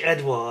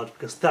anti-EDUARD,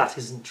 because that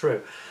isn't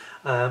true.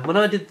 When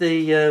I did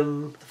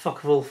the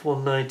Focke-Wulf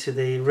 190,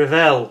 the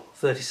Revell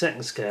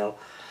 32nd scale,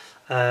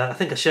 I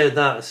think I showed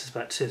that, this is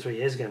about 2 or 3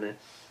 years ago now,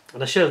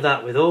 and I showed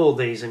that with all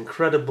these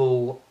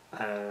incredible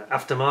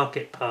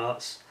aftermarket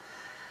parts,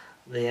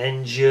 the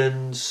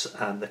engines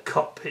and the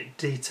cockpit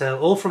detail,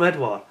 all from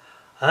EDUARD.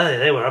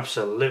 They were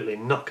absolutely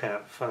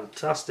knockout,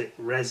 fantastic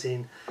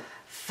resin,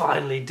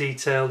 finely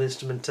detailed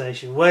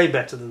instrumentation, way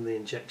better than the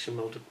injection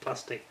molded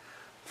plastic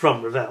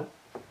from Revell.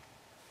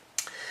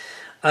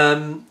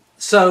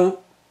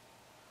 So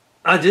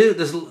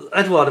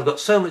EDUARD have got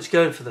so much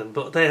going for them,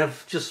 but they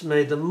have just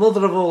made the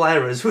mother of all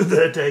errors with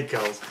their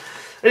decals.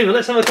 Anyway,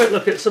 let's have a quick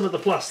look at some of the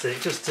plastic,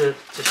 just to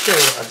show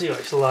that I do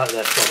actually like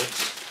their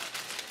products.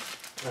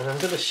 And I'm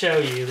going to show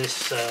you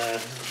this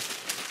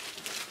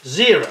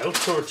Zero,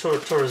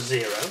 Tora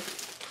Zero.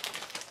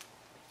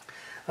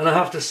 And I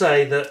have to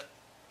say that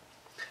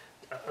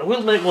I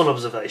will make one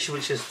observation,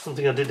 which is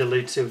something I did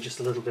allude to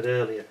just a little bit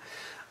earlier.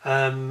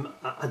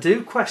 I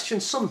do question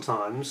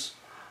sometimes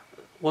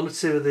one or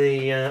two of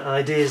the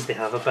ideas they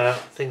have about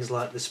things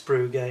like the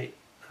sprue gate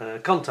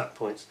contact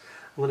points.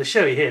 I'm going to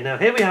show you here. Now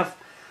here we have,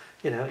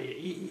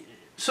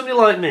 somebody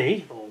like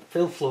me, or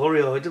Phil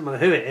Flory, or it doesn't matter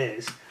who it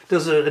is,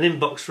 does an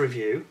inbox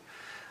review,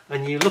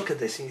 and you look at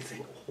this and you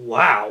think,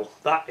 wow,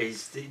 that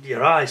is,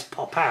 your eyes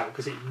pop out,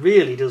 because it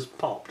really does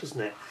pop,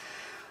 doesn't it?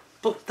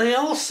 But they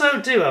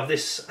also do have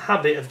this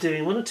habit of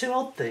doing one or two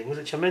odd things,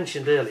 which I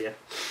mentioned earlier.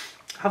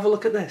 Have a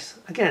look at this.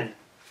 Again,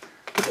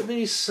 look at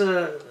these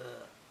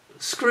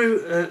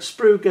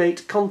sprue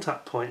gate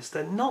contact points.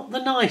 They're not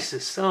the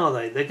nicest, are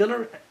they? They're going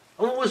to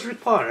always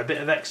require a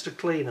bit of extra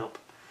clean-up,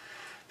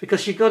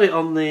 because you've got it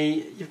on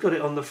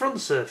the front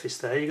surface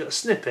there. You've got a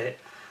snippet,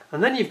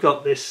 and then you've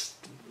got this.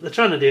 They're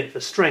trying to do it for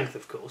strength,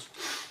 of course,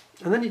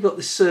 and then you've got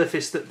this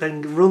surface that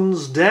then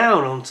runs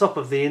down on top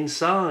of the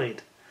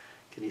inside.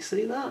 Can you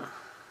see that?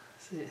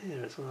 See it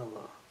here as well,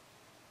 though.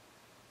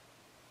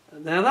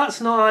 Now that's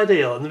not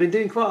ideal, and they've been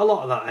doing quite a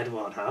lot of that,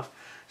 EDUARD have.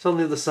 It's on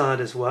the other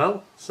side as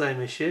well, same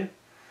issue.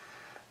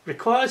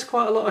 Requires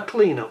quite a lot of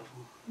clean-up.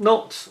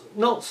 Not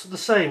the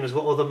same as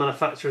what other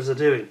manufacturers are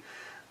doing.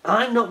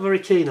 I'm not very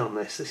keen on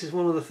this. This is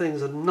one of the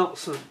things I'm not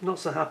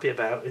so happy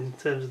about in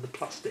terms of the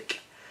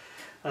plastic.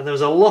 And there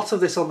was a lot of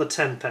this on the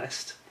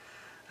Tempest,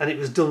 and it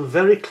was done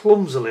very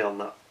clumsily on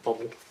that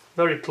bottle.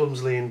 Very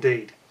clumsily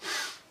indeed.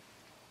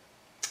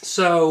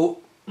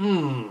 So,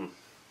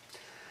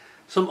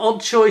 some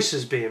odd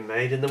choices being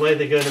made in the way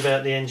they're going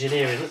about the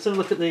engineering. Let's have a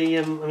look at the,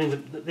 I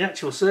mean, the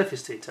actual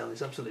surface detail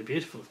is absolutely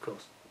beautiful, of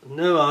course.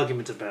 No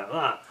argument about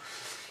that.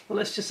 Well,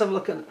 let's just have a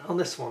look at on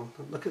this one.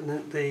 Look at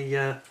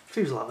the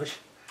fuselage.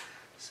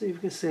 See if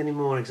we can see any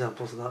more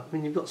examples of that. I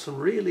mean, you've got some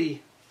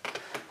really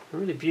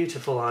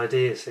beautiful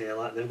ideas here.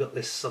 Like they've got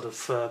this sort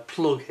of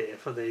plug here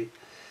for the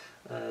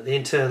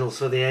internals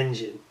for the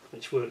engine,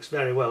 which works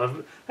very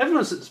well.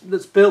 Everyone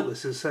that's built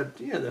this has said,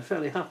 yeah, they're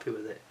fairly happy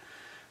with it.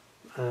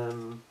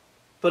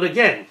 But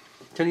again,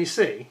 can you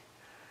see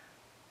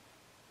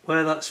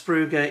where that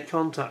sprue gate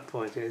contact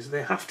point is?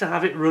 They have to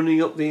have it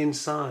running up the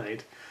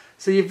inside.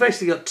 So you've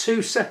basically got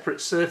two separate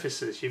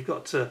surfaces you've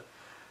got to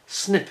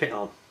snip it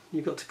on.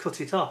 You've got to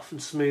cut it off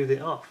and smooth it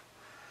off.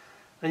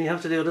 And you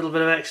have to do a little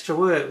bit of extra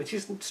work, which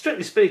is,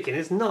 strictly speaking,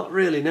 is not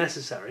really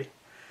necessary.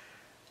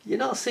 You're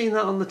not seeing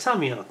that on the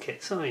Tamiya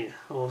kits, are you?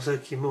 Or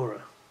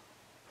Zokimura.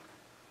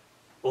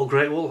 Or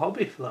Great Wall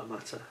Hobby, for that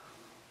matter.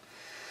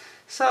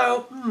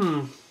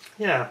 So,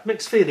 yeah,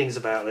 mixed feelings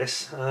about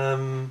this.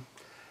 But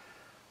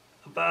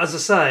as I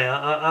say,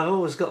 I've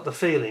always got the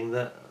feeling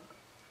that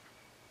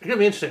it's going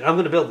to be interesting. I'm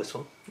going to build this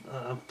one.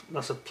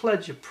 That's a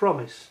pledge, a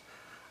promise.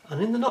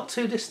 And in the not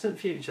too distant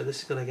future, this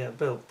is going to get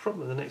built,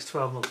 probably in the next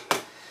 12 months.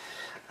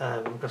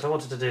 Because I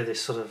wanted to do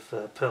this sort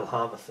of Pearl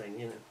Harbor thing,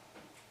 you know.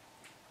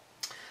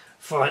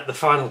 The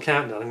final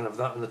countdown, I'm going to have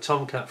that and the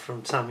Tomcat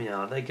from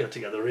Tamiya. They go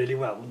together really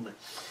well, wouldn't they?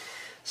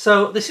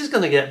 So this is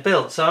going to get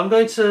built. So I'm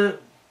going to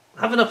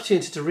have an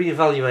opportunity to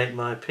reevaluate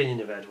my opinion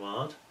of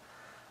Eduard.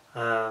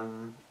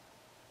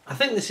 I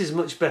think this is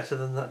much better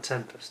than that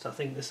Tempest. I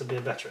think this will be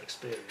a better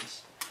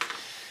experience.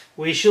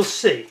 We shall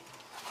see.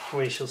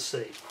 We shall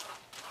see.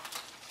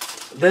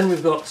 Then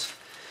we've got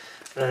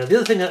the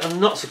other thing that I'm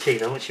not so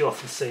keen on, which you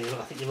often see,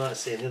 I think you might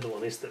see in the other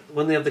one, is that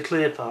when they have the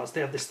clear parts,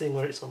 they have this thing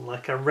where it's on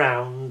like a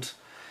round,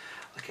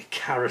 like a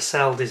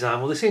carousel design.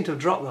 Well, they seem to have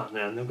dropped that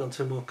now and they've gone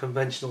to a more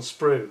conventional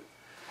sprue.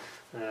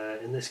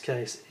 In this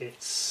case,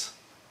 it's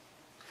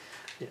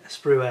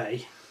sprue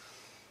A.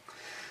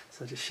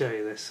 So I'll just show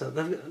you this. So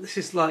this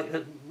is like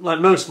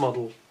most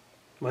model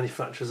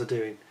manufacturers are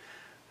doing.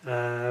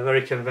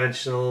 Very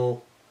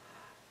conventional,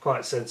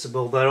 quite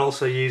sensible. They're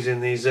also using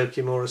these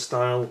Zokimura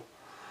style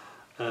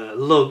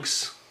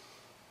lugs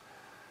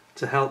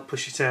to help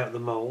push it out of the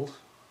mould.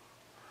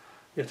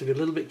 You have to be a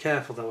little bit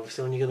careful though,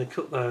 obviously, when you're going to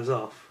cut those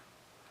off.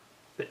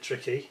 A bit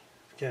tricky,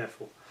 be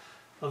careful.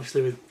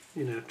 Obviously with,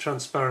 you know,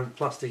 transparent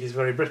plastic is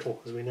very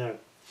brittle, as we know.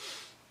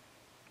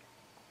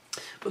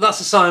 But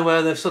that's a sign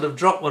where they've sort of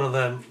dropped one of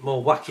their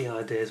more wacky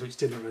ideas which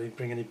didn't really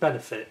bring any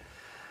benefit,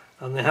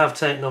 and they have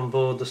taken on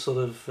board the sort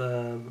of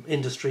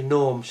industry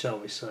norm, shall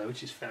we say,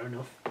 which is fair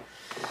enough.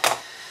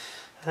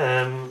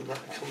 That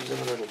comes in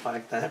a little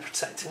bag there,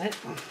 protecting it.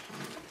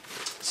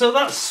 So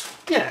that's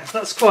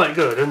quite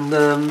good. And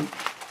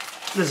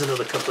there's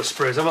another couple of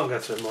sprues. I won't go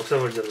through them all because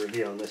I've already done a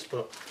review on this,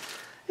 but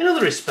in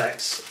other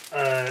respects,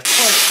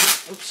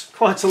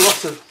 quite a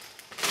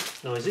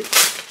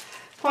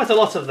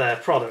lot of their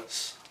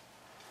products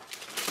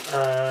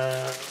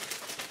are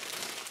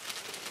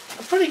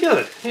pretty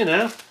good, you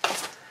know.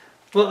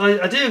 Well,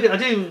 I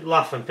do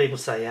laugh when people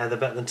say, yeah, they're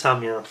better than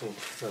Tamiya.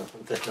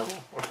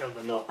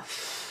 They're not.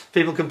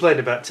 People complain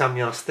about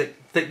Tamiya's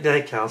thick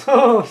decals.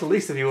 Oh, the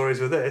least of your worries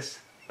with this.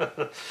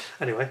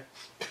 Anyway,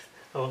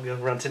 I won't go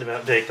ranting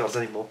about decals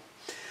anymore.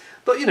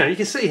 But you know, you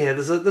can see here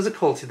there's a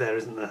quality there,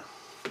 isn't there?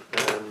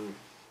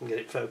 Get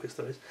it focused,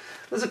 there is.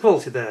 There's a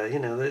quality there. You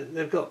know,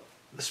 they've got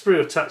the sprue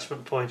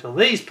attachment point on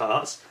these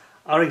parts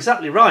are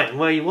exactly right and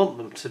where you want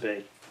them to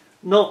be,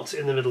 not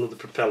in the middle of the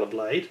propeller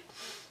blade,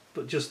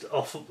 but just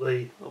off up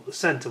the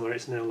centre where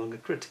it's no longer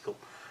critical.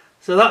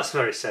 So that's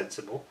very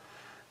sensible.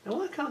 Now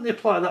why can't they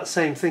apply that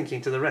same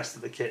thinking to the rest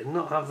of the kit and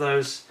not have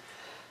those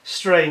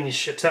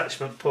strange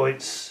attachment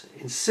points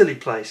in silly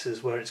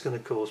places where it's going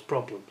to cause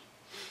problems?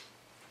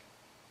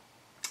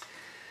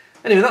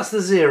 Anyway, that's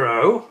the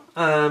Zero.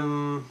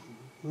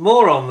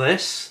 More on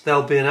this.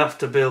 There'll be an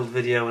after build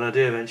video when I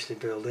do eventually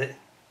build it.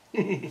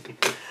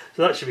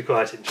 So that should be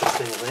quite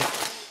interesting, I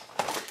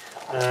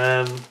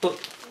think. But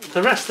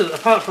the rest of it,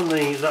 apart from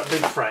that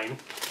big frame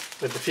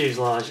with the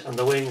fuselage and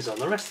the wings on,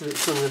 the rest of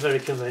it's done in a very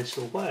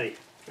conventional way,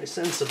 very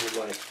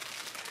sensible way.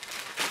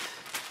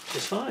 Which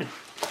is fine.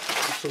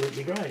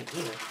 Absolutely great,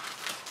 you know.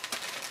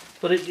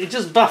 But it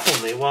just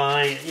baffled me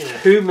why, you know,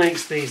 who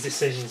makes these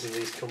decisions in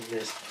these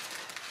companies?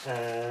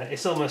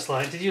 It's almost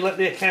like, did you let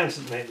the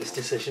accountant make this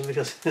decision?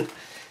 Because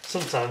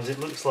sometimes it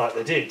looks like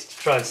they did, to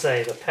try and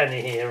save a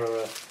penny here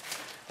or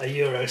a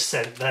euro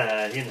cent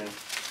there, you know,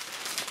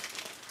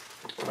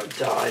 or a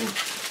dime.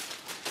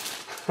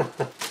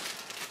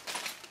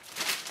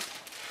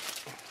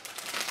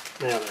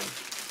 Now then,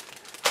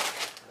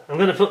 I'm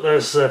going to put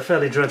those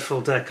fairly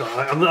dreadful decals.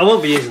 I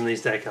won't be using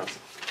these decals.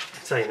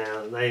 I tell you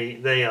now,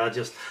 they are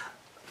just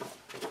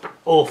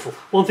awful.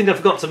 One thing I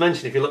forgot to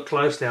mention, if you look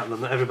closely at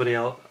them, that everybody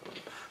else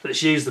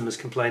that's used them has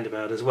complained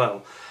about as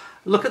well.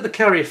 Look at the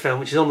carrier film,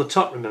 which is on the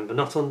top, remember,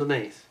 not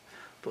underneath.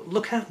 But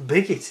look how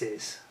big it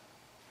is.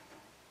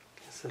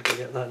 So if I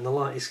get that in the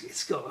light,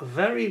 it's got a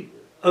very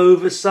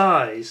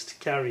oversized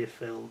carrier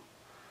film.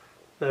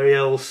 Very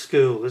old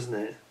school, isn't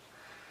it?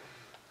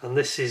 And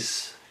this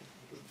is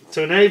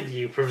to enable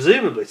you,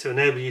 presumably to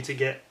enable you to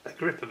get a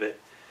grip of it.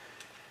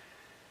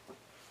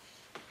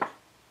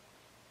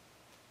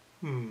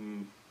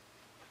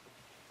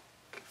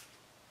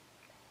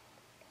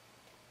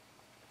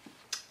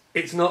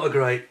 It's not a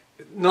great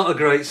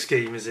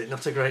scheme, is it?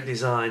 Not a great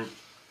design.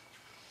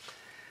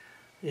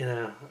 You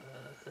know,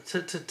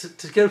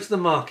 to go to the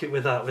market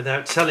with that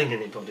without telling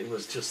anybody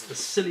was just the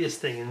silliest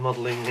thing in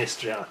modelling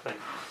history, I think.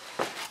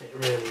 It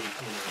really, you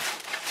know,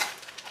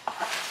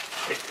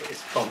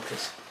 it's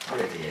bonkers. It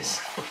really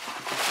is.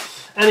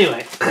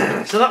 Anyway,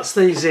 so that's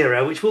the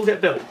Zero, which will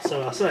get built.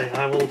 So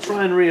I will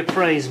try and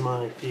reappraise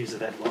my views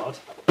of Eduard.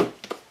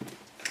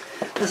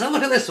 Let's have a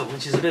look at this one,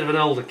 which is a bit of an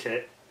older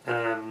kit.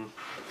 I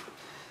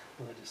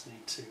just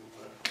need to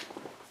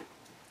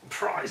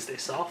prise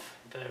this off.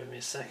 Bear with me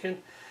a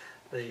second.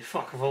 The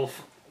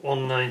Focke-Wulf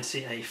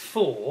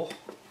 190A4.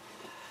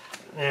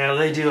 Now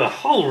they do a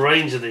whole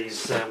range of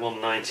these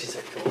 190s,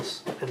 of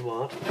course,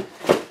 Eduard.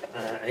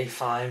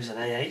 A5s and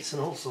A8s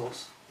and all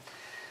sorts.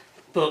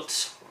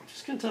 But I'm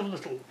just going to have a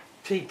little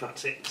peep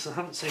at it because I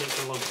haven't seen it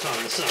for a long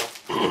time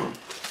myself.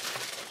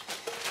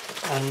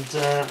 And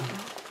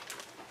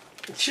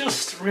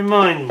just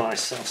remind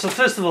myself. So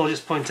first of all,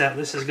 just point out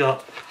this has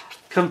got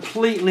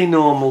completely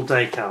normal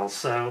decals,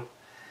 so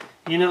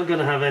you're not going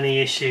to have any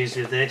issues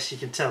with this. You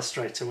can tell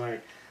straight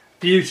away.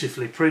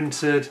 Beautifully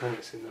printed. Oh,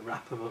 it's in the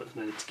wrapper, but there's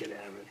no need to get it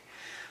out really.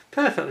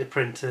 Perfectly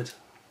printed.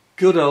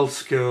 Good old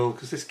school,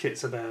 because this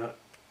kit's about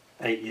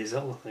 8 years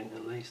old, I think,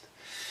 at least.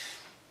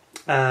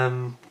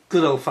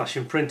 Good old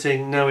fashioned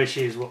printing, no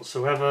issues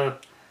whatsoever.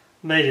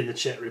 Made in the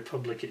Czech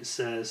Republic, it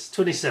says.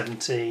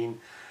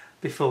 2017,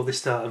 before they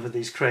started with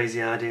these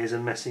crazy ideas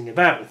and messing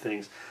about with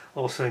things.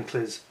 Also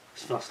includes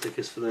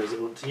swastikas for those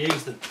that want to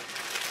use them.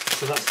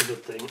 So that's a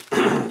good thing.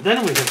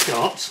 Then we have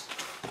got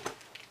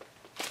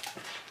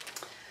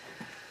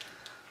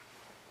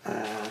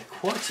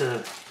quite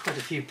a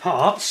few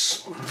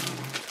parts,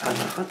 and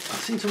I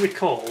seem to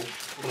recall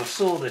when I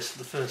saw this for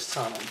the first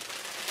time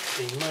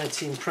being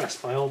mighty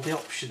impressed by all the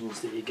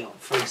options that you got.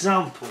 For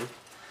example,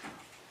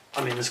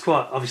 I mean there's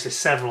quite obviously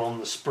several on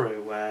the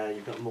sprue where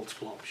you've got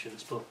multiple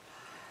options, but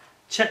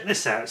check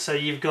this out. So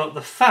you've got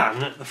the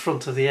fan at the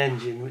front of the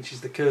engine, which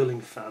is the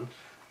cooling fan,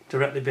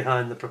 directly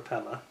behind the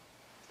propeller.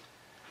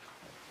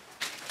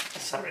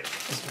 Sorry,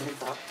 let's move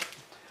that.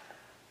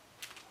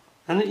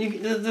 And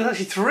there's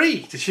actually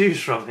 3 to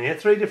choose from here,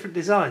 3 different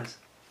designs.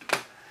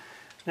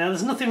 Now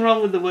there's nothing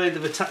wrong with the way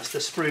they've attached the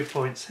sprue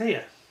points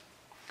here.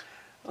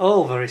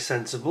 All very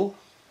sensible.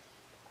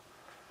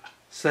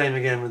 Same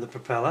again with the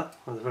propeller,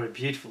 with a very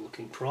beautiful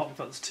looking prop. In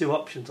fact, there's 2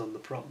 options on the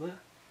prop there.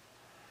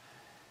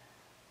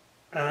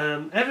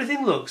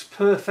 Everything looks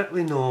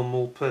perfectly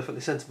normal,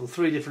 perfectly sensible.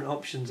 3 different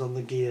options on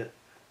the gear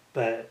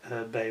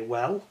bay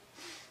well.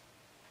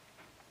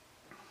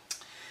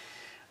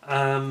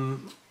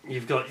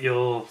 You've got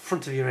your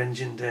front of your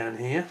engine down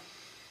here.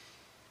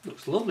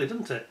 Looks lovely,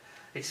 doesn't it?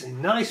 It's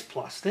in nice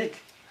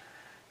plastic.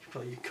 You've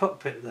got your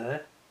cockpit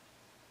there.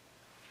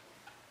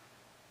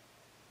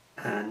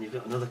 And you've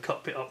got another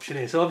cockpit option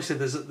here. So obviously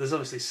there's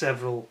obviously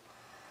several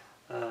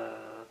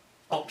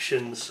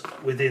options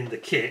within the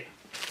kit.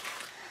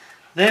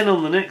 Then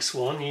on the next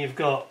one you've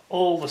got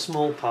all the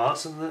small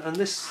parts, and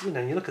this, you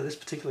know, you look at this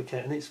particular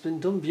kit and it's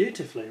been done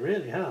beautifully, it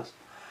really has.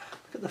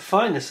 Look at the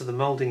fineness of the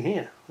moulding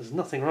here. There's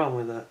nothing wrong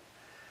with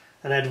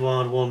an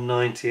Eduard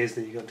 190, is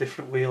there? You've got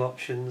different wheel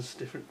options,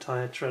 different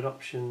tyre tread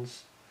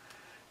options,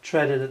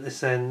 treaded at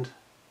this end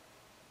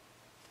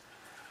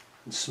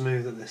and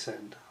smooth at this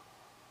end.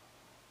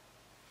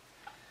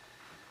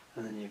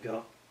 And then you've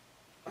got,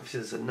 obviously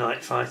there's a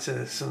night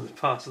fighter, some of the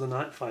parts of the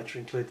night fighter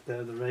included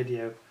there, the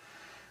radio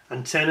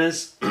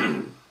antennas.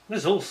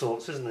 There's all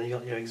sorts, isn't there? You've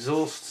got your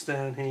exhausts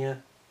down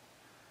here.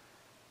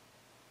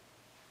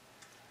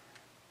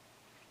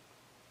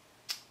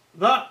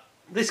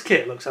 This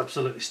kit looks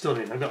absolutely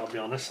stunning, I've got to be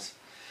honest.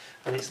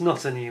 And it's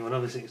not a new one,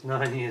 obviously it's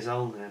 9 years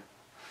old now.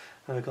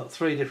 And I've got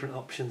 3 different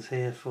options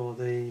here for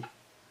the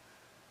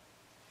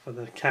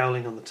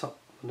cowling on the top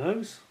of the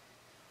nose.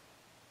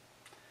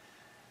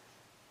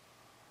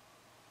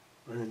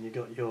 And then you've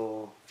got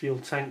your fuel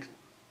tank,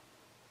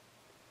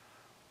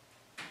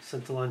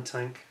 centerline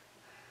tank,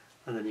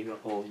 and then you've got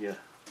all your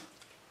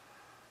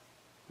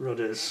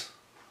rudders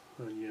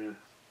and your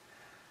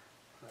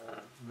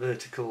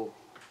vertical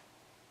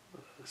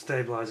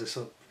stabilisers,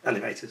 so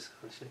elevators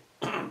actually.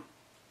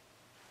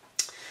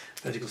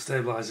 Vertical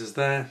stabilisers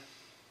there.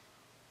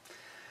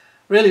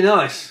 Really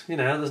nice, you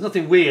know, there's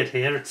nothing weird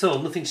here at all,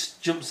 nothing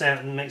jumps out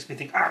and makes me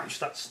think, ouch,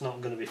 that's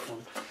not going to be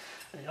fun.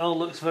 It all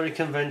looks very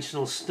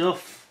conventional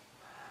stuff,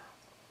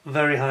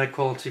 very high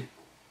quality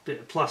bit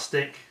of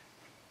plastic,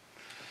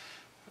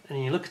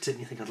 and you look at it and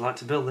you think, I'd like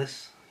to build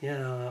this.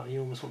 Yeah, you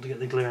almost want to get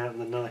the glue out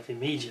and the knife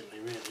immediately,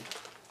 really.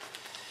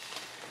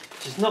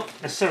 Which is not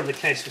necessarily the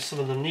case with some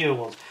of the newer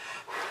ones.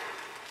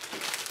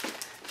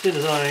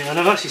 And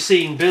I've actually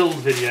seen build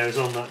videos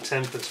on that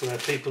Tempest where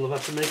people have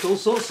had to make all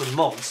sorts of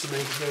mods to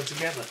make it go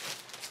together.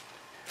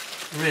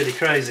 really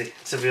crazy,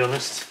 to be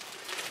honest.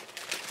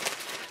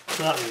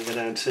 That didn't go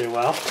down too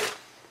well.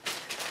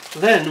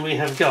 Then we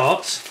have got,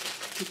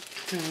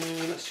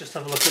 let's just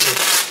have a look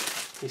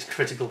at these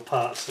critical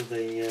parts of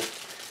the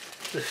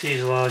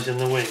fuselage and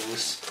the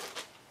wings.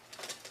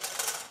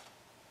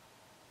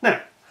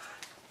 Now,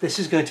 this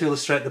is going to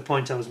illustrate the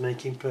point I was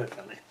making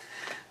perfectly.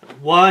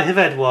 Why have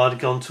Eduard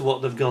gone to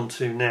what they've gone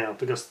to now?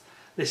 Because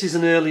this is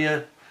an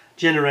earlier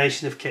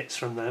generation of kits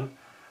from them,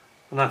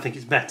 and I think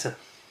it's better.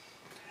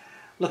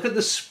 Look at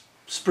the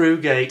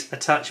sprue gate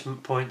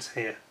attachment points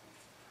here.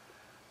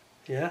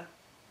 Yeah?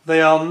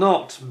 They are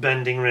not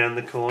bending round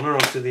the corner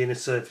onto the inner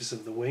surface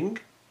of the wing,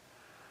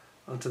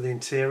 onto the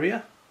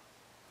interior,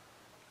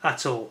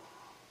 at all.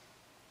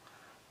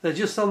 They're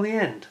just on the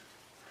end,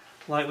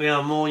 like we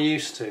are more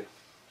used to.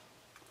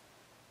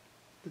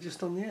 They're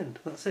just on the end,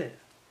 that's it.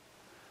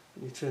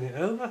 And you turn it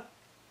over.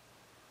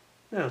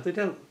 No, they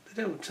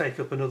don't take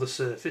up another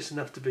surface and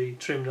have to be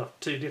trimmed off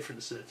two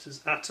different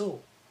surfaces at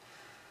all.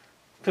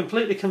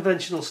 Completely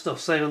conventional stuff,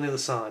 same on the other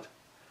side.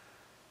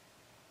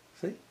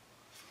 See?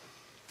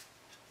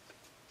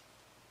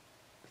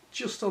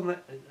 Just on the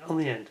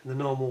end, in the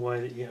normal way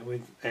that you get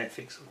with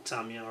Airfix or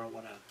Tamiya or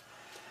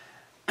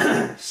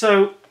whatever.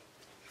 So,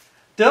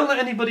 don't let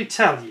anybody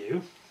tell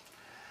you,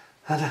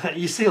 and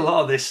you see a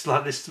lot of this,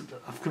 like this,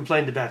 I've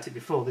complained about it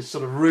before, this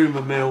sort of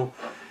rumour mill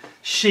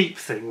sheep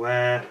thing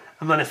where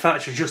a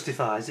manufacturer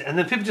justifies it and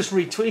then people just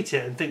retweet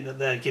it and think that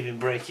they're giving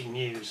breaking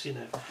news, you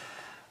know.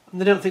 And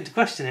they don't think to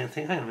question it and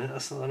think, hang on a minute,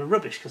 that's a lot of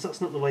rubbish, because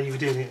that's not the way you were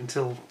doing it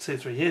until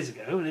 2-3 years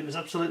ago, and it was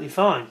absolutely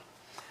fine.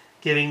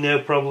 Giving no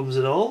problems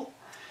at all.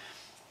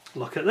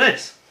 Look at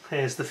this.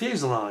 Here's the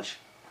fuselage.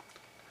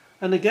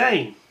 And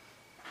again,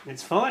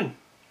 it's fine.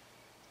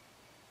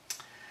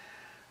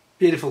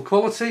 Beautiful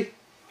quality,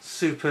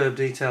 superb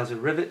details with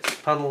rivets,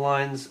 panel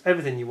lines,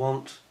 everything you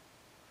want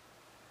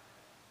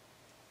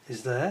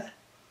is there.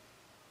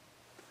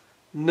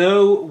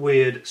 No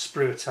weird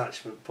sprue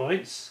attachment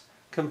points.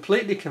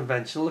 Completely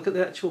conventional. Look at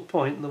the actual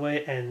point and the way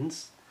it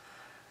ends.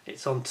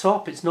 It's on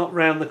top, it's not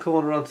round the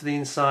corner onto the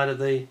inside of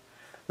the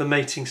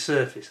mating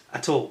surface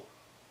at all.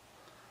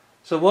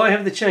 So why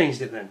have they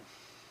changed it then?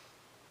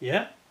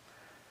 Yeah?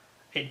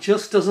 It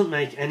just doesn't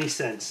make any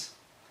sense.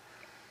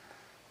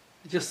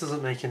 It just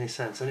doesn't make any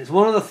sense. And it's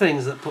one of the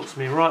things that puts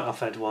me right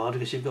off Eduard,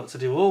 because you've got to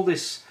do all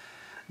this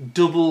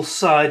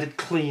double-sided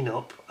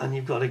clean-up and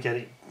you've got to get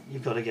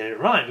it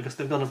right, because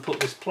they're going to put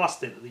this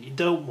plastic that you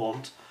don't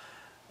want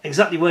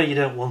exactly where you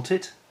don't want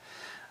it,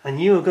 and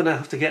you are going to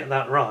have to get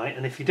that right.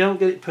 And if you don't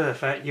get it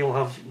perfect, you'll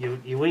have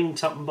your wing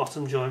top and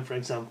bottom joint, for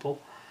example,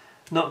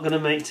 not going to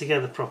mate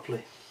together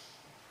properly.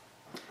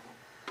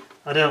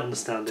 I don't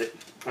understand it.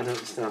 I don't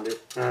understand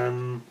it.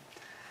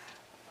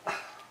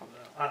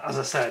 As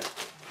I said,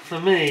 for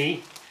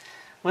me,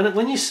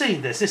 when you see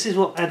this, this is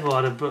what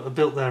Eduard have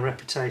built their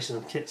reputation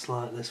on kits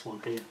like this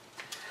one here.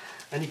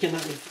 And I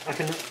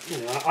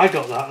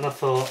got that and I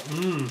thought,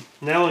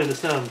 now I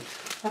understand.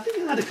 I think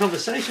I had a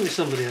conversation with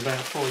somebody about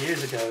 4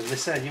 years ago, and they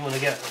said you want to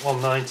get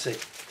 190.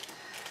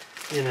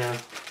 You know,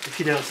 if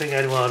you don't think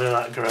Eduard are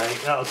that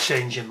great, that'll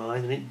change your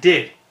mind, and it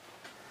did.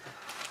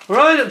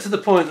 Right up to the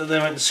point that they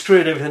went and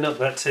screwed everything up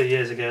about 2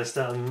 years ago,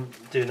 starting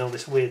doing all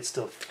this weird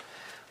stuff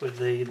with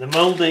the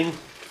moulding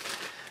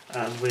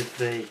and with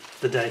the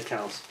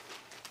decals.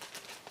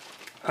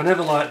 I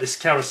never liked this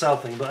carousel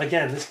thing, but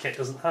again, this kit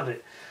doesn't have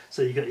it.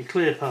 So you've got your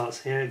clear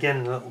parts here, again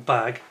in a little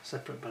bag,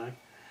 separate bag,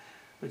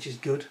 which is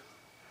good.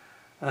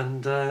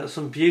 And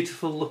some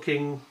beautiful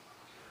looking,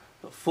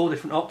 4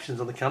 different options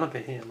on the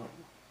canopy here. Look.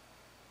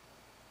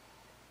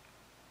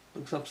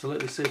 Looks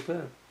absolutely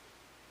superb.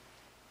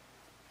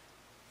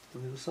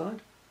 On the other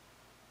side,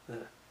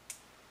 there.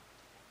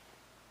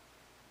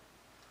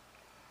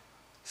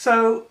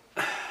 So,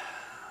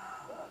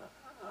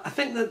 I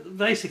think that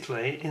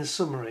basically, in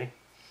summary,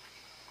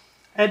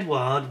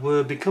 Eduard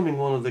were becoming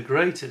one of the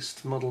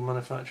greatest model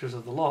manufacturers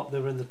of the lot. They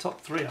were in the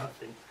top 3, I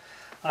think.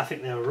 I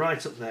think they were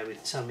right up there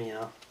with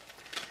Tamiya.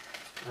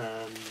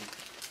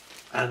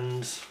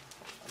 And,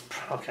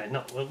 okay,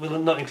 we'll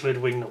not include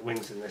wingnut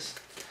wings in this.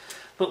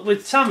 But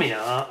with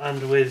Tamiya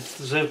and with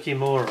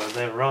Zukimura,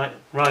 they're right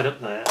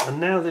up there,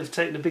 and now they've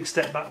taken a big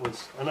step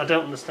backwards, and I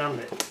don't understand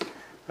it.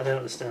 I don't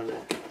understand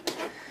it.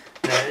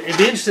 It'd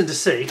be interesting to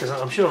see, because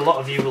I'm sure a lot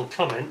of you will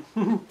comment,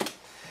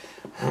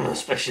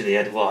 especially the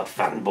Eduard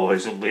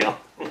fanboys will be on.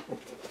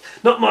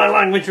 Not my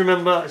language,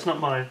 remember, it's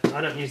not mine.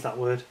 I don't use that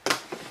word.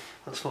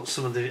 That's what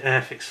some of the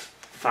Airfix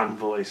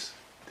fanboys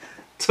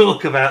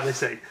talk about. They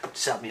say,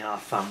 Tamiya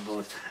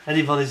fanboys.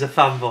 Anybody's a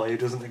fanboy who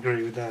doesn't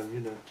agree with them,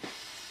 you know.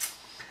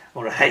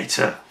 Or a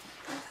hater.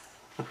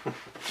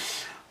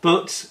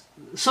 But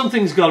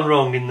something's gone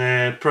wrong in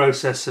their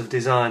process of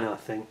design, I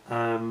think.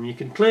 You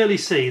can clearly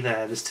see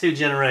there's 2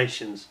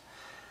 generations.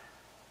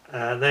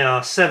 They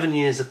are 7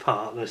 years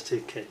apart, those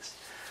 2 kits.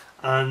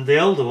 And the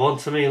older one,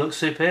 to me, looks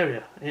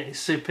superior. It's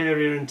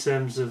superior in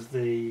terms of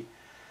the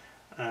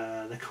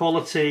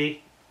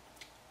quality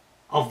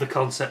of the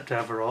concept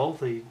overall.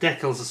 The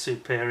decals are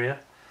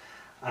superior,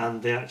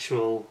 and the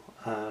actual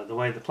the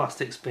way the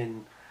plastic's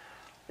been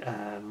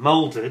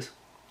moulded,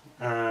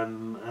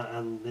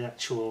 and the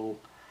actual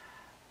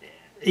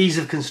ease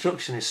of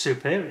construction is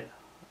superior.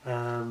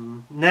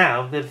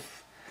 Now they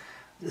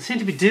seem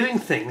to be doing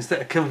things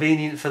that are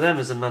convenient for them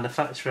as a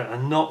manufacturer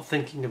and not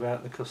thinking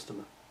about the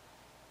customer.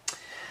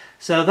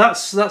 So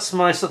that's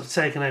my sort of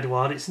take on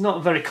EDUARD. It's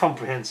not very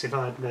comprehensive,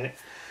 I admit.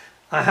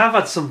 I have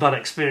had some bad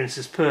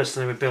experiences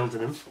personally with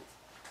building them.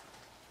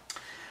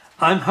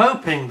 I'm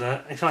hoping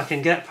that if I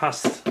can get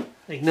past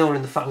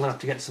ignoring the fact I'm going to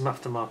have to get some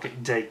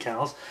aftermarket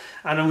decals,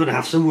 and I'm going to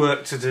have some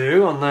work to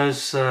do on those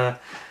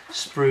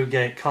sprue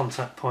gate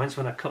contact points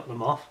when I cut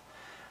them off.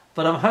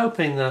 But I'm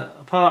hoping that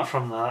apart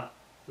from that,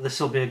 this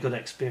will be a good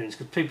experience,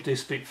 because people do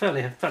speak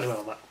fairly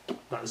well about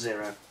that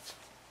Zero.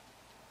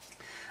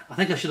 I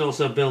think I should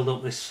also build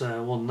up this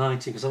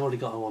 190, because I've already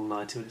got a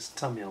 190, but it's a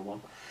Tamiya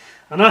one.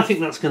 And I think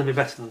that's going to be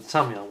better than the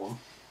Tamiya one,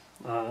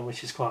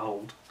 which is quite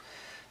old,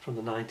 from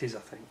the 90s I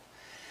think.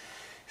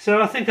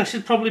 So I think I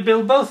should probably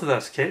build both of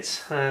those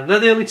kits. They're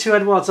the only two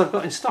EDUARDs I've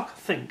got in stock, I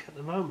think, at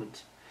the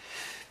moment.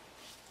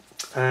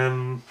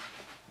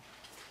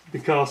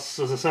 Because,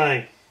 as I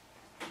say,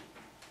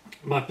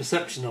 my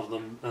perception of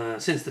them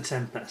since the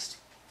Tempest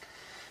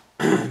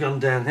has gone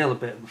downhill a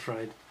bit, I'm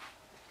afraid.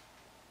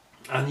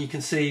 And you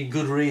can see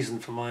good reason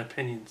for my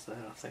opinions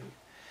there, I think.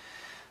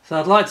 So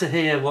I'd like to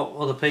hear what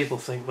other people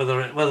think,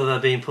 whether they're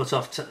being put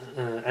off to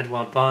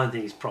EDUARD by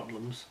these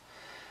problems.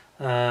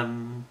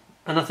 And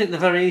I think they're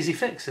very easy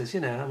fixes,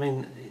 you know. I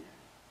mean,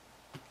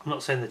 I'm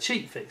not saying they're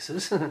cheap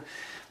fixes,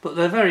 but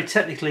they're very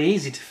technically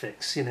easy to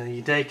fix. You know,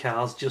 your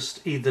decals,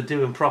 just either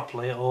do them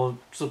properly or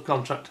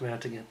subcontract them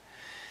out again.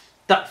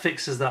 That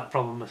fixes that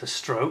problem at a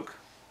stroke.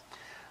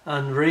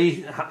 And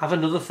have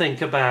another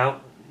think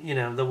about, you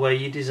know, the way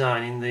you're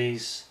designing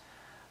these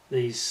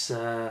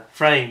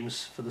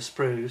frames for the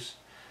sprues,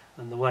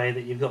 and the way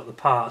that you've got the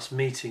parts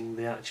meeting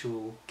the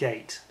actual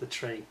gate, the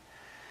tree,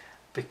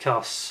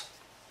 because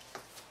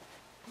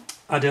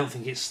I don't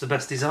think it's the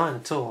best design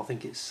at all. I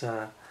think it's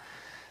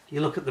you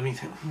look at them and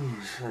you think,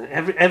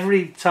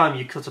 every time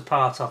you cut a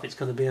part off, it's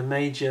going to be a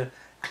major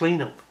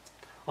clean-up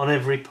on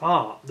every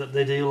part that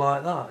they do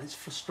like that. It's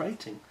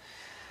frustrating.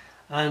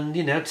 And,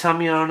 you know,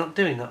 Tamiya are not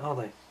doing that, are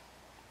they?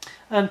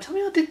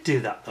 Tamiya did do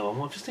that, though.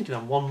 I'm just thinking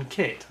on one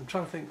kit. I'm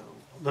trying to think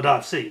that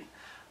I've seen.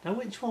 Now,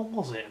 which one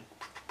was it?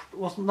 It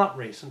wasn't that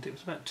recent. It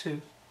was about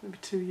maybe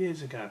 2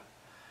 years ago.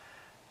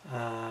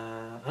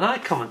 And I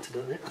commented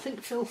on it. I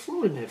think Phil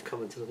Floyd may have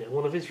commented on it in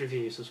one of his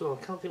reviews as well.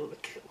 I can't think what the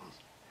kit was.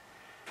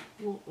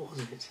 What was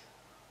it?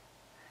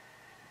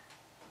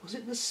 Was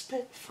it the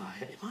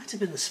Spitfire? It might have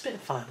been the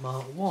Spitfire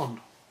Mark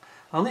 1.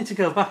 I'll need to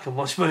go back and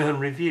watch my own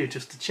review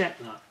just to check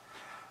that.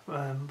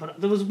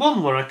 But there was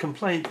one where I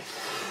complained...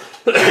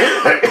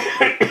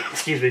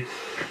 Excuse me.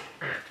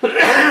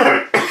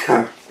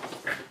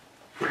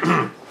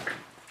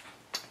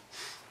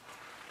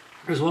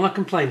 There's one I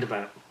complained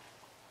about.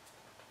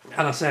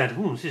 And I said, I've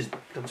never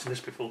seen this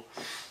before.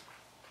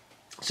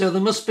 So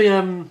there must be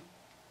a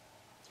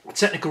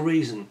technical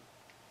reason.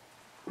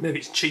 Maybe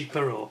it's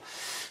cheaper, or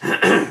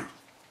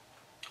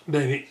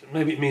maybe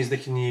it means they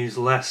can use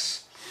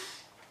less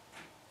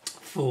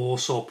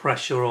force or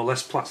pressure or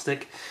less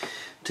plastic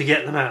to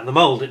get them out of the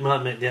mould. It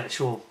might make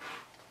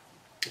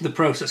the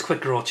process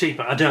quicker or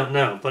cheaper. I don't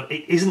know, but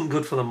it isn't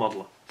good for the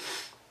modeller.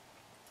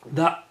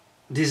 That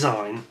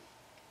design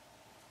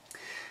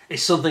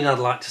is something I'd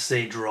like to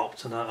see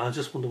dropped, and I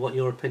just wonder what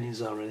your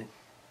opinions are, really.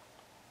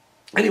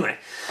 Anyway,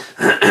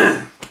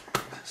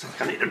 so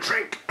I need a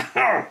drink.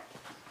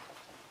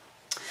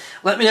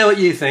 Let me know what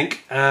you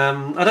think. I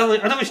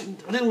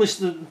didn't wish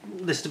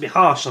this to be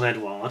harsh on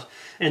EDUARD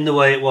in the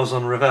way it was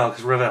on Revell,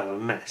 because Revell are a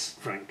mess,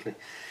 frankly.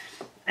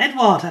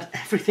 EDUARD had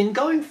everything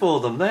going for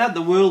them. They had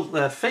the world at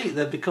their feet.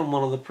 They've become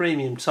one of the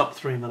premium top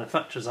 3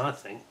 manufacturers, I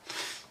think.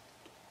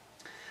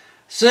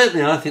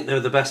 Certainly, I think they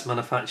were the best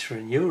manufacturer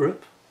in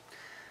Europe.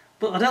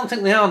 But I don't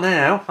think they are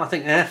now. I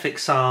think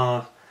Airfix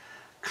are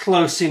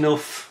close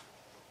enough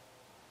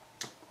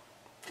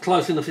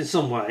in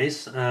some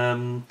ways,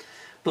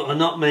 but are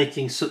not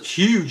making such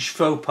huge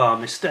faux pas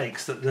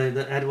mistakes that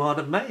EDUARD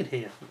have made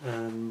here.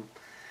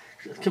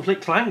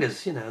 Complete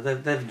clangers, you know.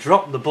 They've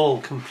dropped the ball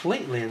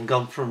completely and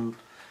gone from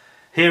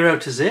hero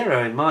to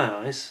zero in my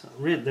eyes.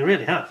 They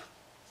really have.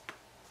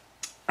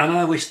 And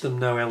I wish them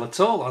no ill at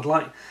all.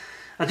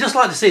 I'd just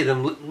like to see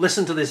them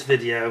listen to this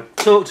video,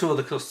 talk to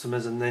other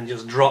customers, and then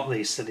just drop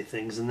these silly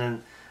things, and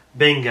then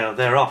bingo,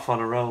 they're off on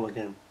a roll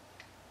again.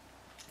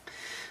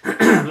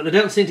 But they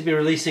don't seem to be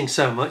releasing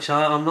so much.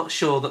 I'm not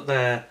sure that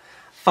their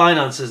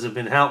finances have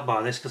been helped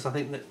by this, because I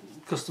think that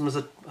customers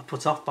are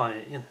put off by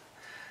it, you know.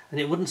 And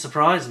it wouldn't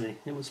surprise me.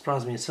 It wouldn't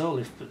surprise me at all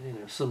if, you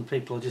know, some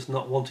people are just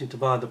not wanting to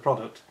buy the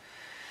product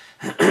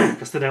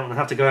because they don't want to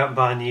have to go out and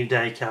buy new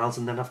decals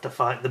and then have to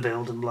fight the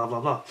build and blah blah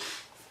blah.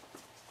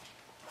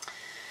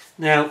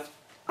 Now,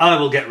 I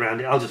will get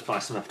round it. I'll just buy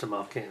some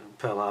aftermarket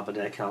Pearl Harbor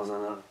decals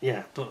and that.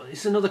 Yeah, but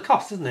it's another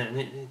cost, isn't it? And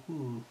it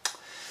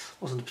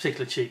wasn't a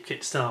particularly cheap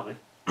kit to start with.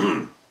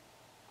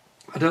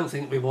 I don't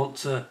think we want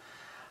to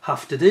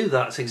have to do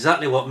that. It's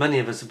exactly what many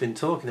of us have been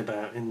talking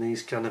about in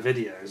these kind of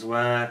videos,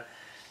 where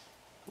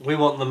we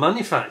want the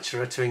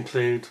manufacturer to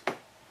include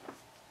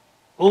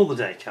all the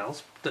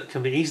decals that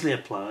can be easily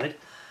applied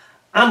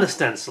and a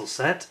stencil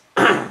set,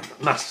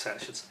 mask set I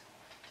should say,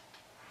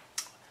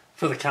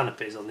 for the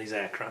canopies on these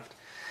aircraft.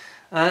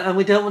 And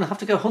we don't want to have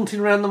to go hunting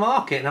around the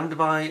market and have to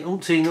buy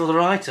umpteen other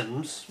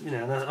items. You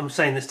know, and I'm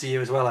saying this to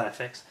you as well,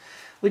 Airfix.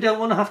 We don't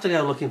want to have to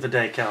go looking for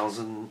decals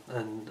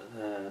and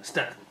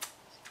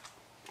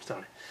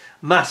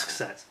mask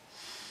sets.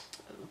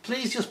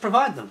 Please just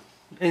provide them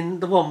in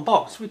the one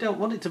box. We don't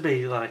want it to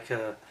be like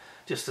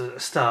just a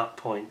start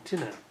point, you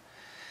know.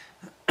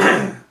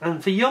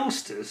 And for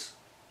youngsters,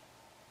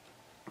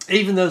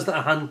 even those that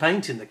are hand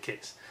painting the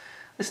kits,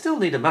 they still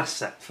need a mask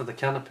set for the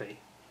canopy,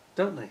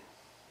 don't they?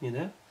 You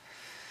know.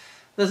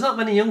 There's not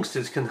many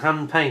youngsters can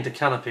hand paint a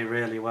canopy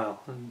really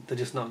well, and they're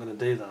just not going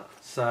to do that.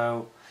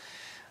 So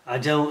I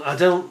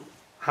don't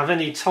have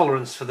any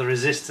tolerance for the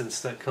resistance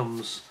that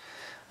comes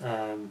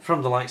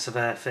from the likes of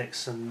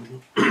Airfix,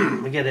 and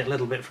we get it a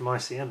little bit from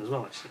ICM as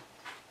well actually.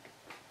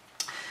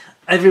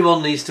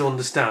 Everyone needs to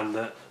understand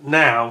that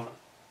now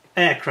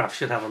aircraft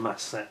should have a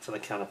mask set for the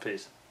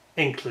canopies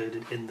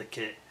included in the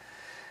kit.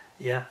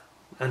 Yeah,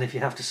 and if you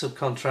have to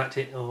subcontract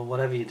it or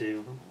whatever you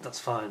do, that's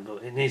fine,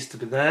 but it needs to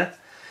be there.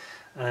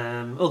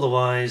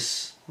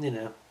 Otherwise, you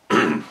know,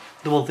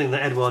 the one thing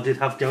that Eduard did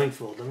have going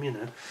for them, you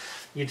know,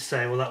 you'd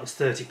say, well, that was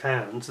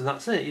 £30 and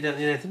that's it, you don't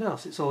need anything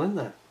else, it's all in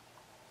there.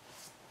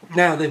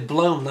 Now they've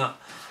blown that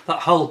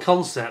whole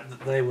concept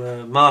that they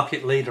were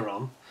market leader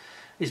on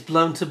is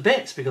blown to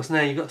bits, because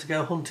now you've got to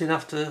go hunting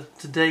after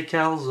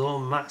decals or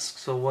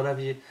masks or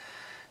whatever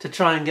to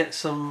try and get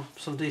some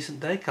decent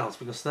decals,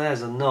 because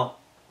theirs are not,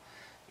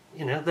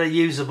 you know, they're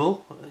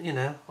usable, you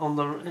know, on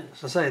the,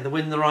 as I say, they're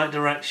in the right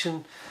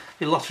direction.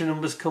 Your lottery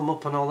numbers come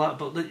up and all that,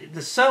 but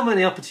there's so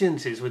many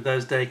opportunities with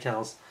those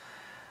decals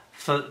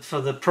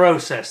for the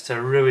process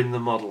to ruin the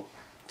model.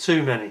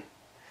 Too many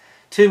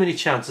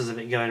chances of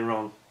it going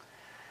wrong.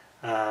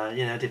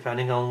 You know,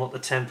 depending on what the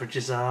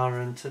temperatures are,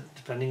 and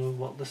depending on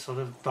what the sort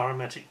of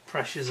barometric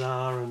pressures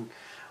are, and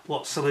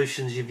what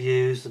solutions you've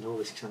used, and all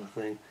this kind of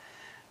thing.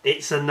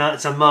 It's a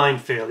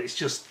minefield. It's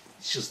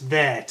just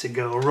there to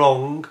go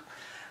wrong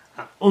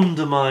and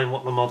undermine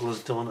what the model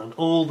has done and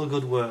all the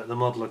good work the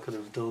modeler could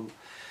have done.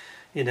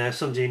 You know,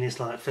 some genius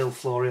like Phil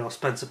Flory or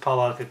Spencer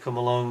Pollard could come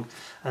along,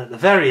 and at the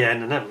very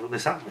end, and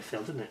this happened with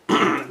Phil, didn't it?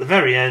 At the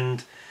very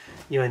end,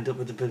 you end up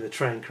with a bit of a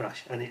train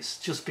crash, and it's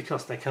just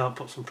because they can't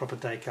put some proper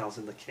decals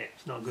in the kit.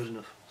 It's not good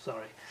enough,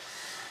 sorry.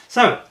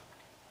 So,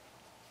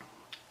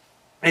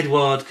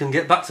 Eduard can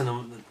get back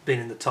to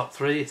being in the top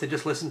 3 if they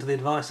just listen to the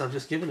advice I've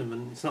just given them,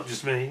 and it's not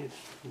just me, it's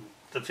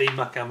the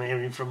feedback I'm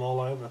hearing from all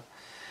over.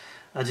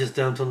 I just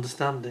don't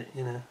understand it,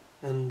 you know.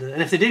 And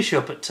if they do show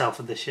up at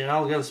Telford this year,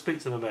 I'll go and speak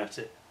to them about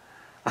it.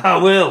 I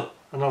will,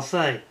 and I'll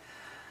say,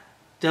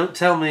 don't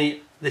tell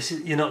me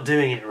you're not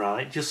doing it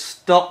right. Just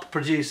stop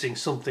producing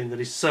something that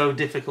is so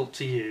difficult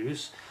to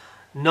use,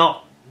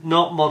 not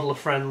modeler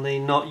friendly,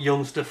 not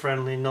youngster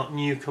friendly, not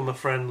newcomer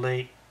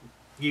friendly.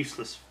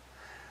 Useless,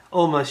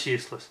 almost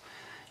useless.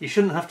 You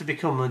shouldn't have to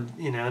become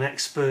an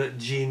expert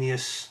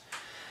genius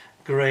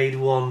grade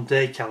 1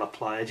 decal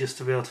applier just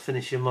to be able to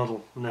finish your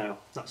model. No,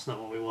 that's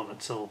not what we want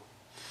at all.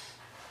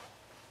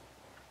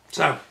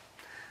 So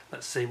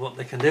let's see what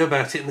they can do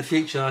about it in the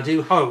future. I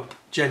do hope,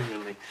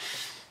 genuinely.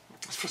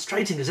 It's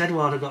frustrating because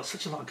Eduard have got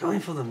such a lot going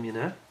for them, you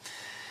know.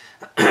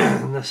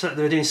 And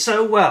they were doing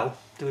so well.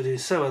 They were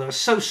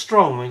so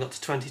strong when we got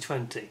to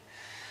 2020.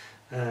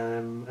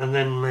 And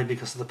then maybe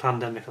because of the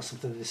pandemic or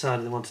something, they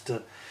decided they wanted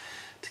to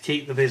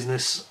keep the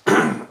business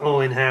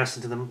all in-house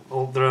and do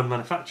all their own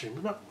manufacturing.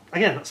 But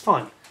again, that's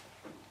fine.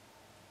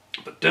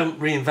 But don't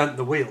reinvent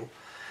the wheel.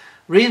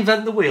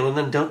 Reinvent the wheel and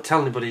then don't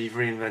tell anybody you've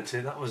reinvented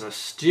it. That was a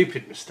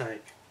stupid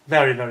mistake.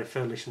 Very, very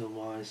foolish and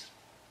unwise.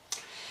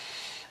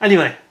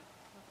 Anyway,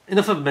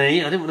 enough of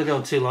me. I didn't want to go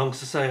on too long,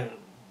 so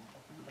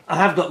I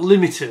have got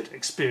limited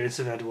experience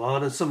of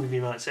Eduard, and some of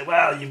you might say,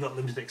 well, you've got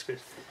limited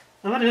experience.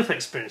 I've had enough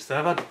experience though.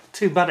 I've had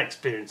 2 bad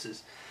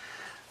experiences.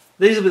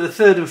 These will be the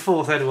 3rd and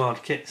 4th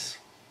Eduard kits.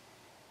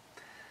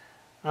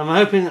 I'm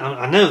hoping,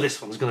 I know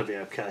this one's going to be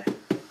okay.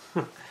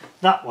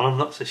 That one I'm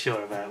not so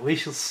sure about. We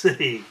shall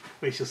see.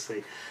 We shall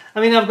see.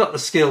 I mean, I've got the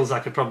skills, I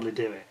could probably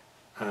do it.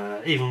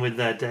 Even with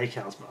their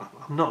decals, but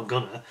I'm not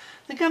gonna.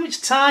 Think how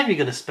much time you're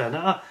gonna spend.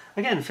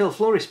 Again, Phil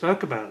Flory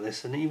spoke about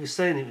this, and he was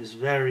saying it was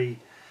very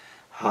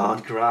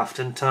hard graft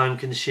and time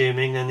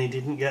consuming, and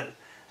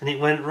it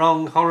went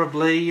wrong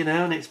horribly, you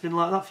know. And it's been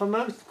like that for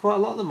quite a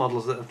lot of the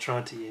models that have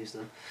tried to use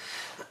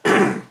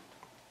them.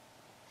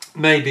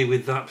 Maybe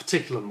with that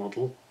particular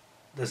model,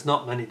 there's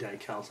not many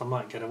decals. I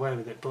might get away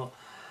with it, but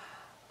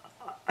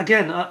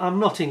again, I'm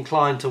not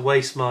inclined to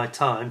waste my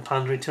time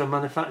pandering to a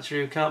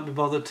manufacturer who can't be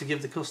bothered to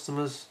give the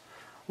customers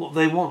what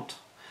they want.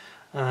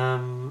 You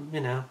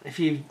know,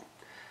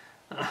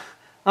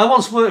 I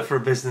once worked for a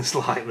business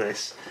like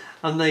this,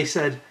 and they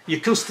said, your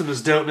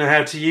customers don't know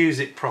how to use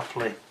it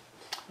properly,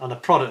 on a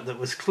product that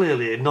was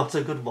clearly not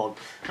a good one.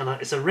 And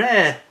it's a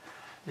rare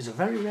It was a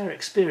very rare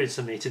experience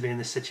for me to be in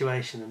this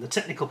situation, and the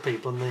technical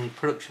people and the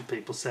production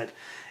people said,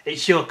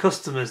 it's your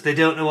customers, they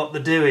don't know what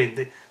they're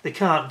doing, they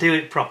can't do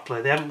it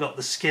properly, they haven't got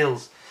the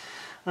skills.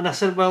 And I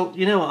said, well,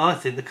 you know what I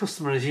think, the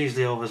customer is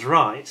usually always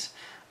right,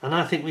 and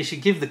I think we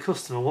should give the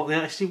customer what they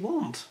actually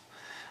want,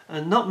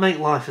 and not make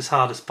life as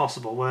hard as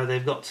possible where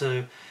they've got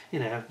to, you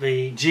know,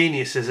 be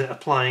geniuses at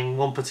applying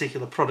one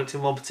particular product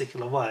in one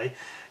particular way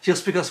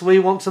just because we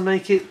want to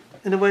make it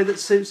in a way that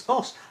suits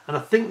us. And I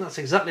think that's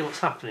exactly what's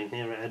happening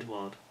here at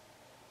Eduard.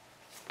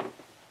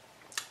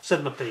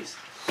 Said my piece.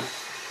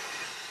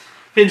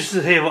 Be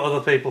interested to hear what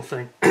other people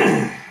think.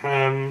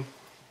 I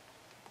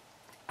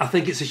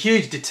think it's a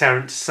huge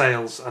deterrent to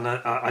sales, and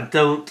I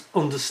don't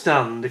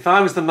understand. If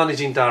I was the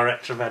managing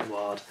director of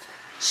Eduard,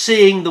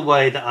 seeing the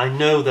way that I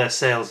know their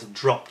sales have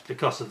dropped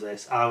because of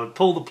this, I would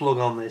pull the plug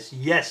on this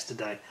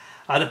yesterday.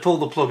 I'd have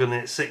pulled the plug on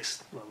it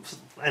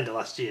end of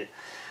last year,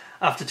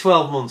 after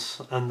 12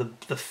 months, and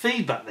the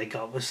feedback they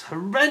got was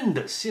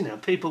horrendous. You know,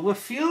 people were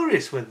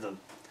furious with them.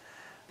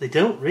 They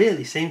don't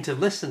really seem to have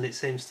listened, it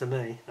seems to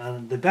me,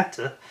 and they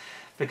better,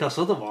 because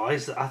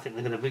otherwise I think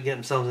they're going to get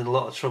themselves in a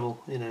lot of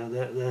trouble. You know,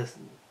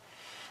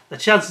 the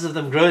chances of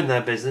them growing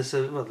their business,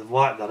 well, they've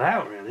wiped that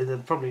out really.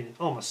 They've probably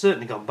almost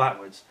certainly gone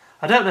backwards.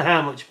 I don't know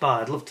how much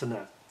by, I'd love to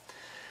know.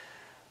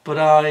 But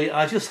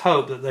I just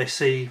hope that they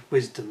see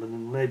wisdom,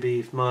 and maybe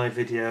if my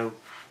video,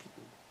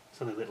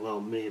 it's only a little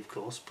old me of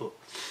course, but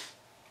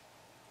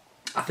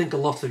I think a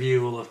lot of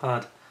you will have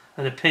had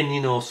an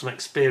opinion or some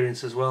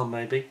experience as well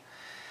maybe.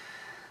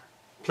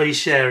 Please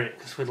share it,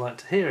 because we'd like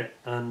to hear it.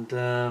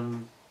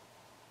 And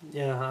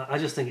yeah, I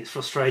just think it's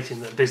frustrating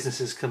that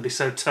businesses can be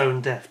so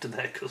tone deaf to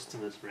their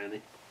customers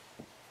really.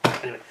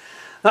 Anyway,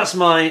 that's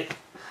my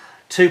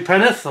 2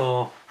 penneth,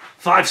 or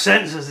 5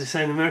 cents as they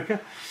say in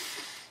America.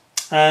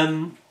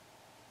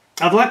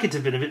 I'd like it to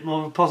have been a bit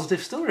more of a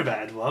positive story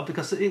about Eduard,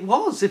 because it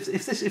was.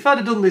 If I'd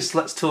have done this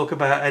Let's Talk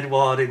About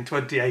Eduard in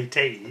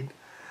 2018,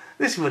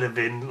 this would have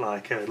been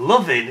like a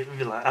loving. It would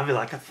be like, I'd be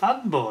like a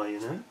fanboy,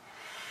 you know.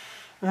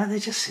 And they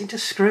just seem to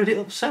have screwed it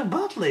up so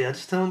badly. I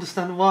just don't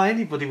understand why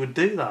anybody would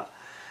do that.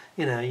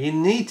 You know, you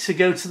need to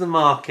go to the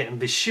market and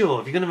be sure,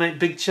 if you're going to make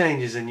big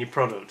changes in your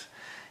product,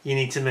 you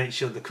need to make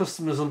sure the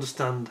customers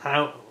understand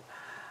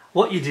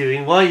what you're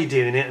doing, why you're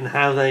doing it, and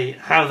how they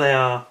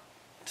are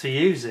to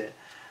use it.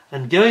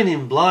 And going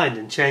in blind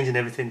and changing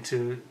everything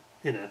to,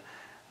 you know,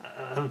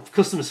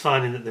 customers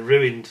finding that they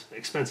ruined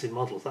expensive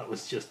models, that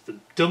was just the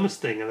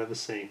dumbest thing I've ever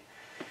seen.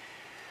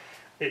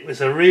 It was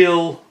a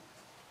real...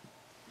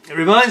 It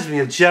reminds me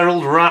of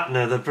Gerald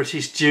Ratner, the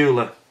British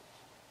jeweller,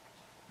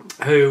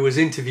 who was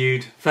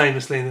interviewed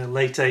famously in the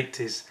late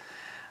 80s,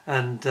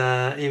 and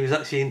he was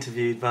actually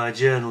interviewed by a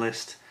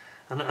journalist,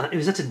 and it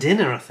was at a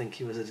dinner. I think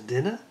he was at a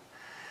dinner.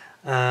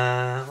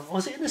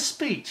 Was it in a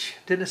speech?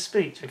 Dinner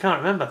speech? I can't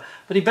remember.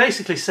 But he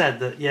basically said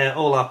that, yeah,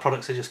 all our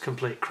products are just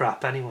complete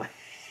crap anyway.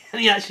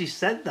 And he actually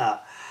said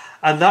that,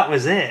 and that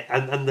was it.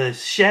 And the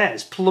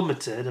shares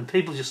plummeted, and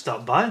people just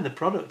stopped buying the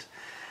product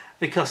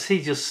because he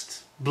just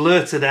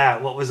blurted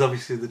out what was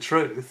obviously the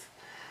truth.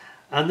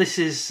 And this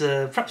is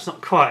perhaps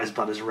not quite as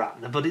bad as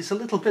Ratner, but it's a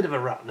little bit of a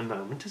Ratner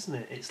moment, isn't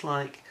it? It's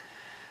like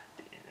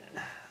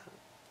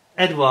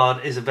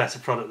Eduard is a better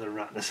product than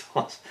Ratner's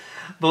was,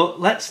 but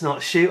let's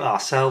not shoot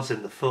ourselves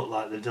in the foot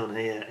like they've done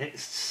here.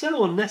 It's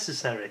so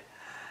unnecessary,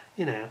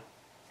 you know.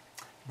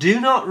 Do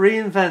not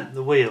reinvent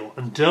the wheel,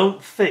 and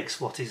don't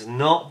fix what is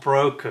not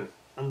broken.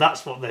 And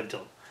that's what they've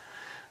done.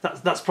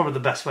 That's probably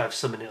the best way of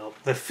summing it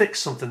up. They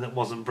fixed something that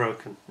wasn't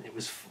broken. It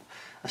was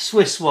a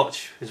Swiss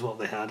watch is what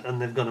they had, and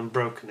they've gone and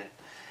broken it.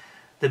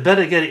 They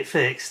better get it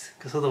fixed,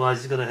 because otherwise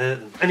it's going to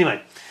hurt them.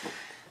 Anyway,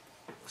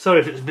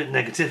 sorry if it was a bit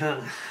negative.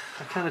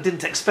 I kind of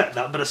didn't expect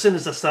that, but as soon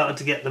as I started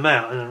to get them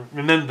out and I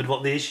remembered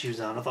what the issues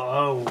are, and I thought,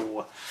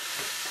 oh,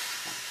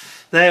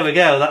 there we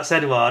go, that's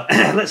Eduard.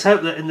 Let's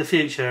hope that in the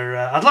future,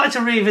 I'd like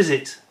to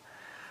revisit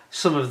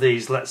some of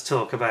these Let's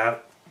Talk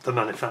About the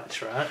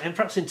manufacturer, and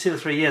perhaps in 2 or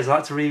 3 years I'd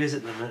like to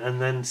revisit them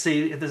and then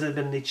see if there's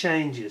been any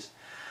changes.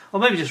 Or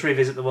maybe just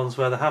revisit the ones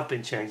where there have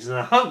been changes, and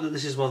I hope that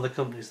this is one of the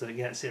companies that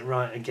gets it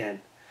right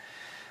again.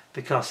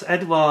 Because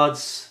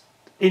Eduard's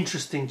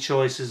interesting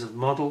choices of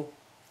model,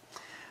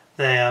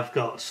 they have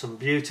got some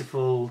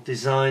beautiful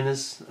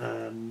designers,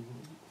 or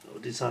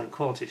design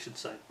quality I should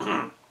say.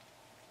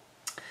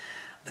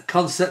 The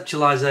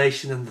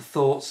conceptualisation and the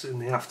thoughts in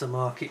the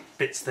aftermarket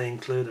bits they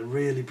include are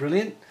really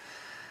brilliant.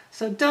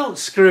 So don't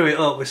screw it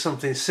up with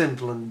something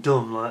simple and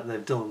dumb like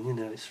they've done. You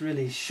know, it's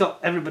really shot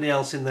everybody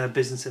else in their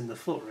business in the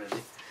foot,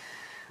 really.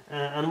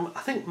 And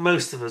I think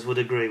most of us would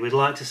agree we'd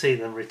like to see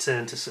them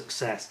return to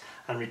success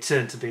and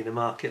return to being a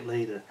market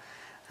leader.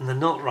 And they're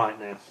not right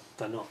now.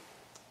 They're not.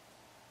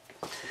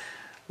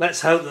 Let's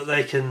hope that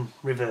they can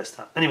reverse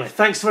that. Anyway,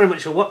 thanks very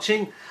much for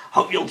watching.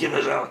 Hope you'll give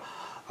us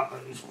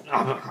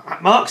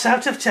marks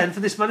out of 10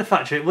 for this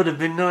manufacturer. It would have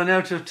been 9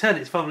 out of 10.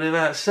 It's probably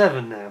about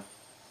 7 now.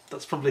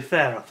 That's probably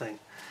fair, I think.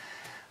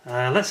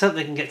 Let's hope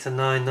they can get to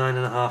 9,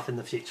 9.5 in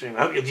the future.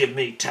 I hope you'll give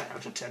me 10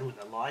 out of 10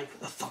 with a like,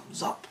 with a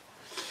thumbs up.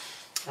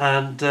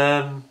 And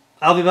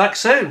I'll be back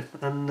soon.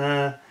 And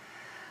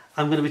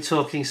I'm going to be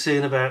talking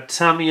soon about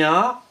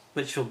Tamiya,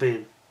 which will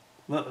be,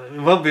 well, it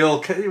won't be all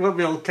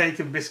cake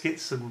and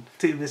biscuits and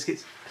tea and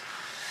biscuits.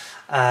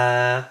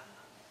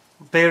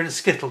 Beer and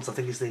skittles, I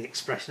think is the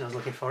expression I was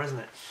looking for, isn't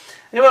it?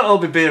 It won't all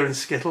be beer and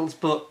skittles,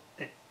 but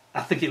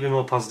I think it'll be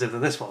more positive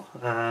than this one.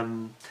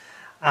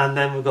 And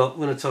then we're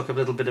going to talk a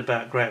little bit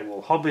about Great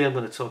Wall Hobby. I'm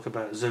going to talk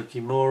about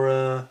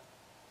Zukimura.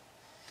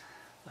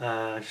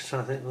 Just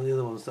trying to think of the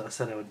other ones that I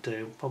said I would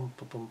do.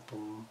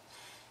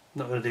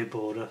 Not going to do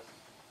Border.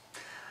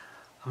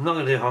 I'm not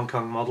going to do Hong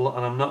Kong Model,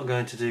 and I'm not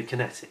going to do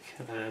Kinetic,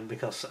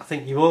 because I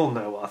think you all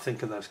know what I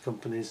think of those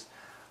companies.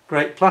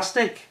 Great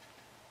plastic.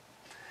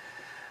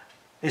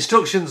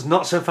 Instructions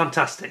not so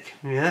fantastic,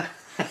 yeah.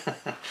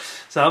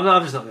 So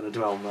I'm just not going to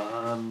dwell on that.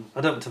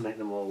 I don't want to make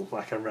them all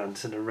like a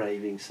rant and a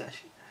raving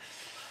session.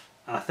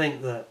 I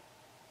think that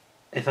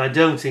if I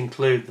don't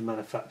include the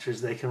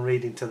manufacturers, they can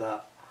read into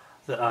that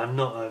I'm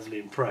not overly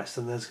impressed,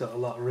 and there's got a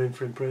lot of room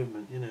for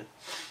improvement, you know.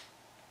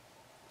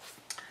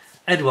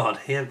 EDUARD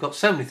here have got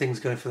so many things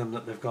going for them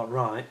that they've got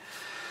right,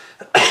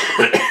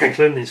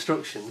 including the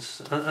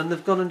instructions, and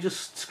they've gone and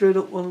just screwed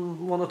up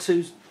one or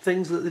two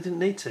things that they didn't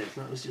need to.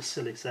 That was just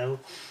silly. So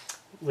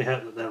we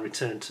hope that they'll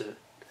return to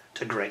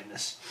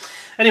greatness.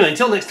 Anyway,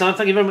 until next time,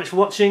 thank you very much for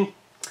watching.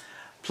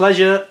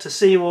 Pleasure to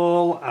see you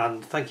all,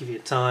 and thank you for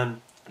your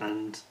time.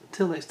 And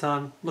until next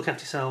time, look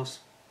after yourselves.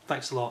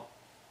 Thanks a lot,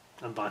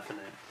 and bye for now.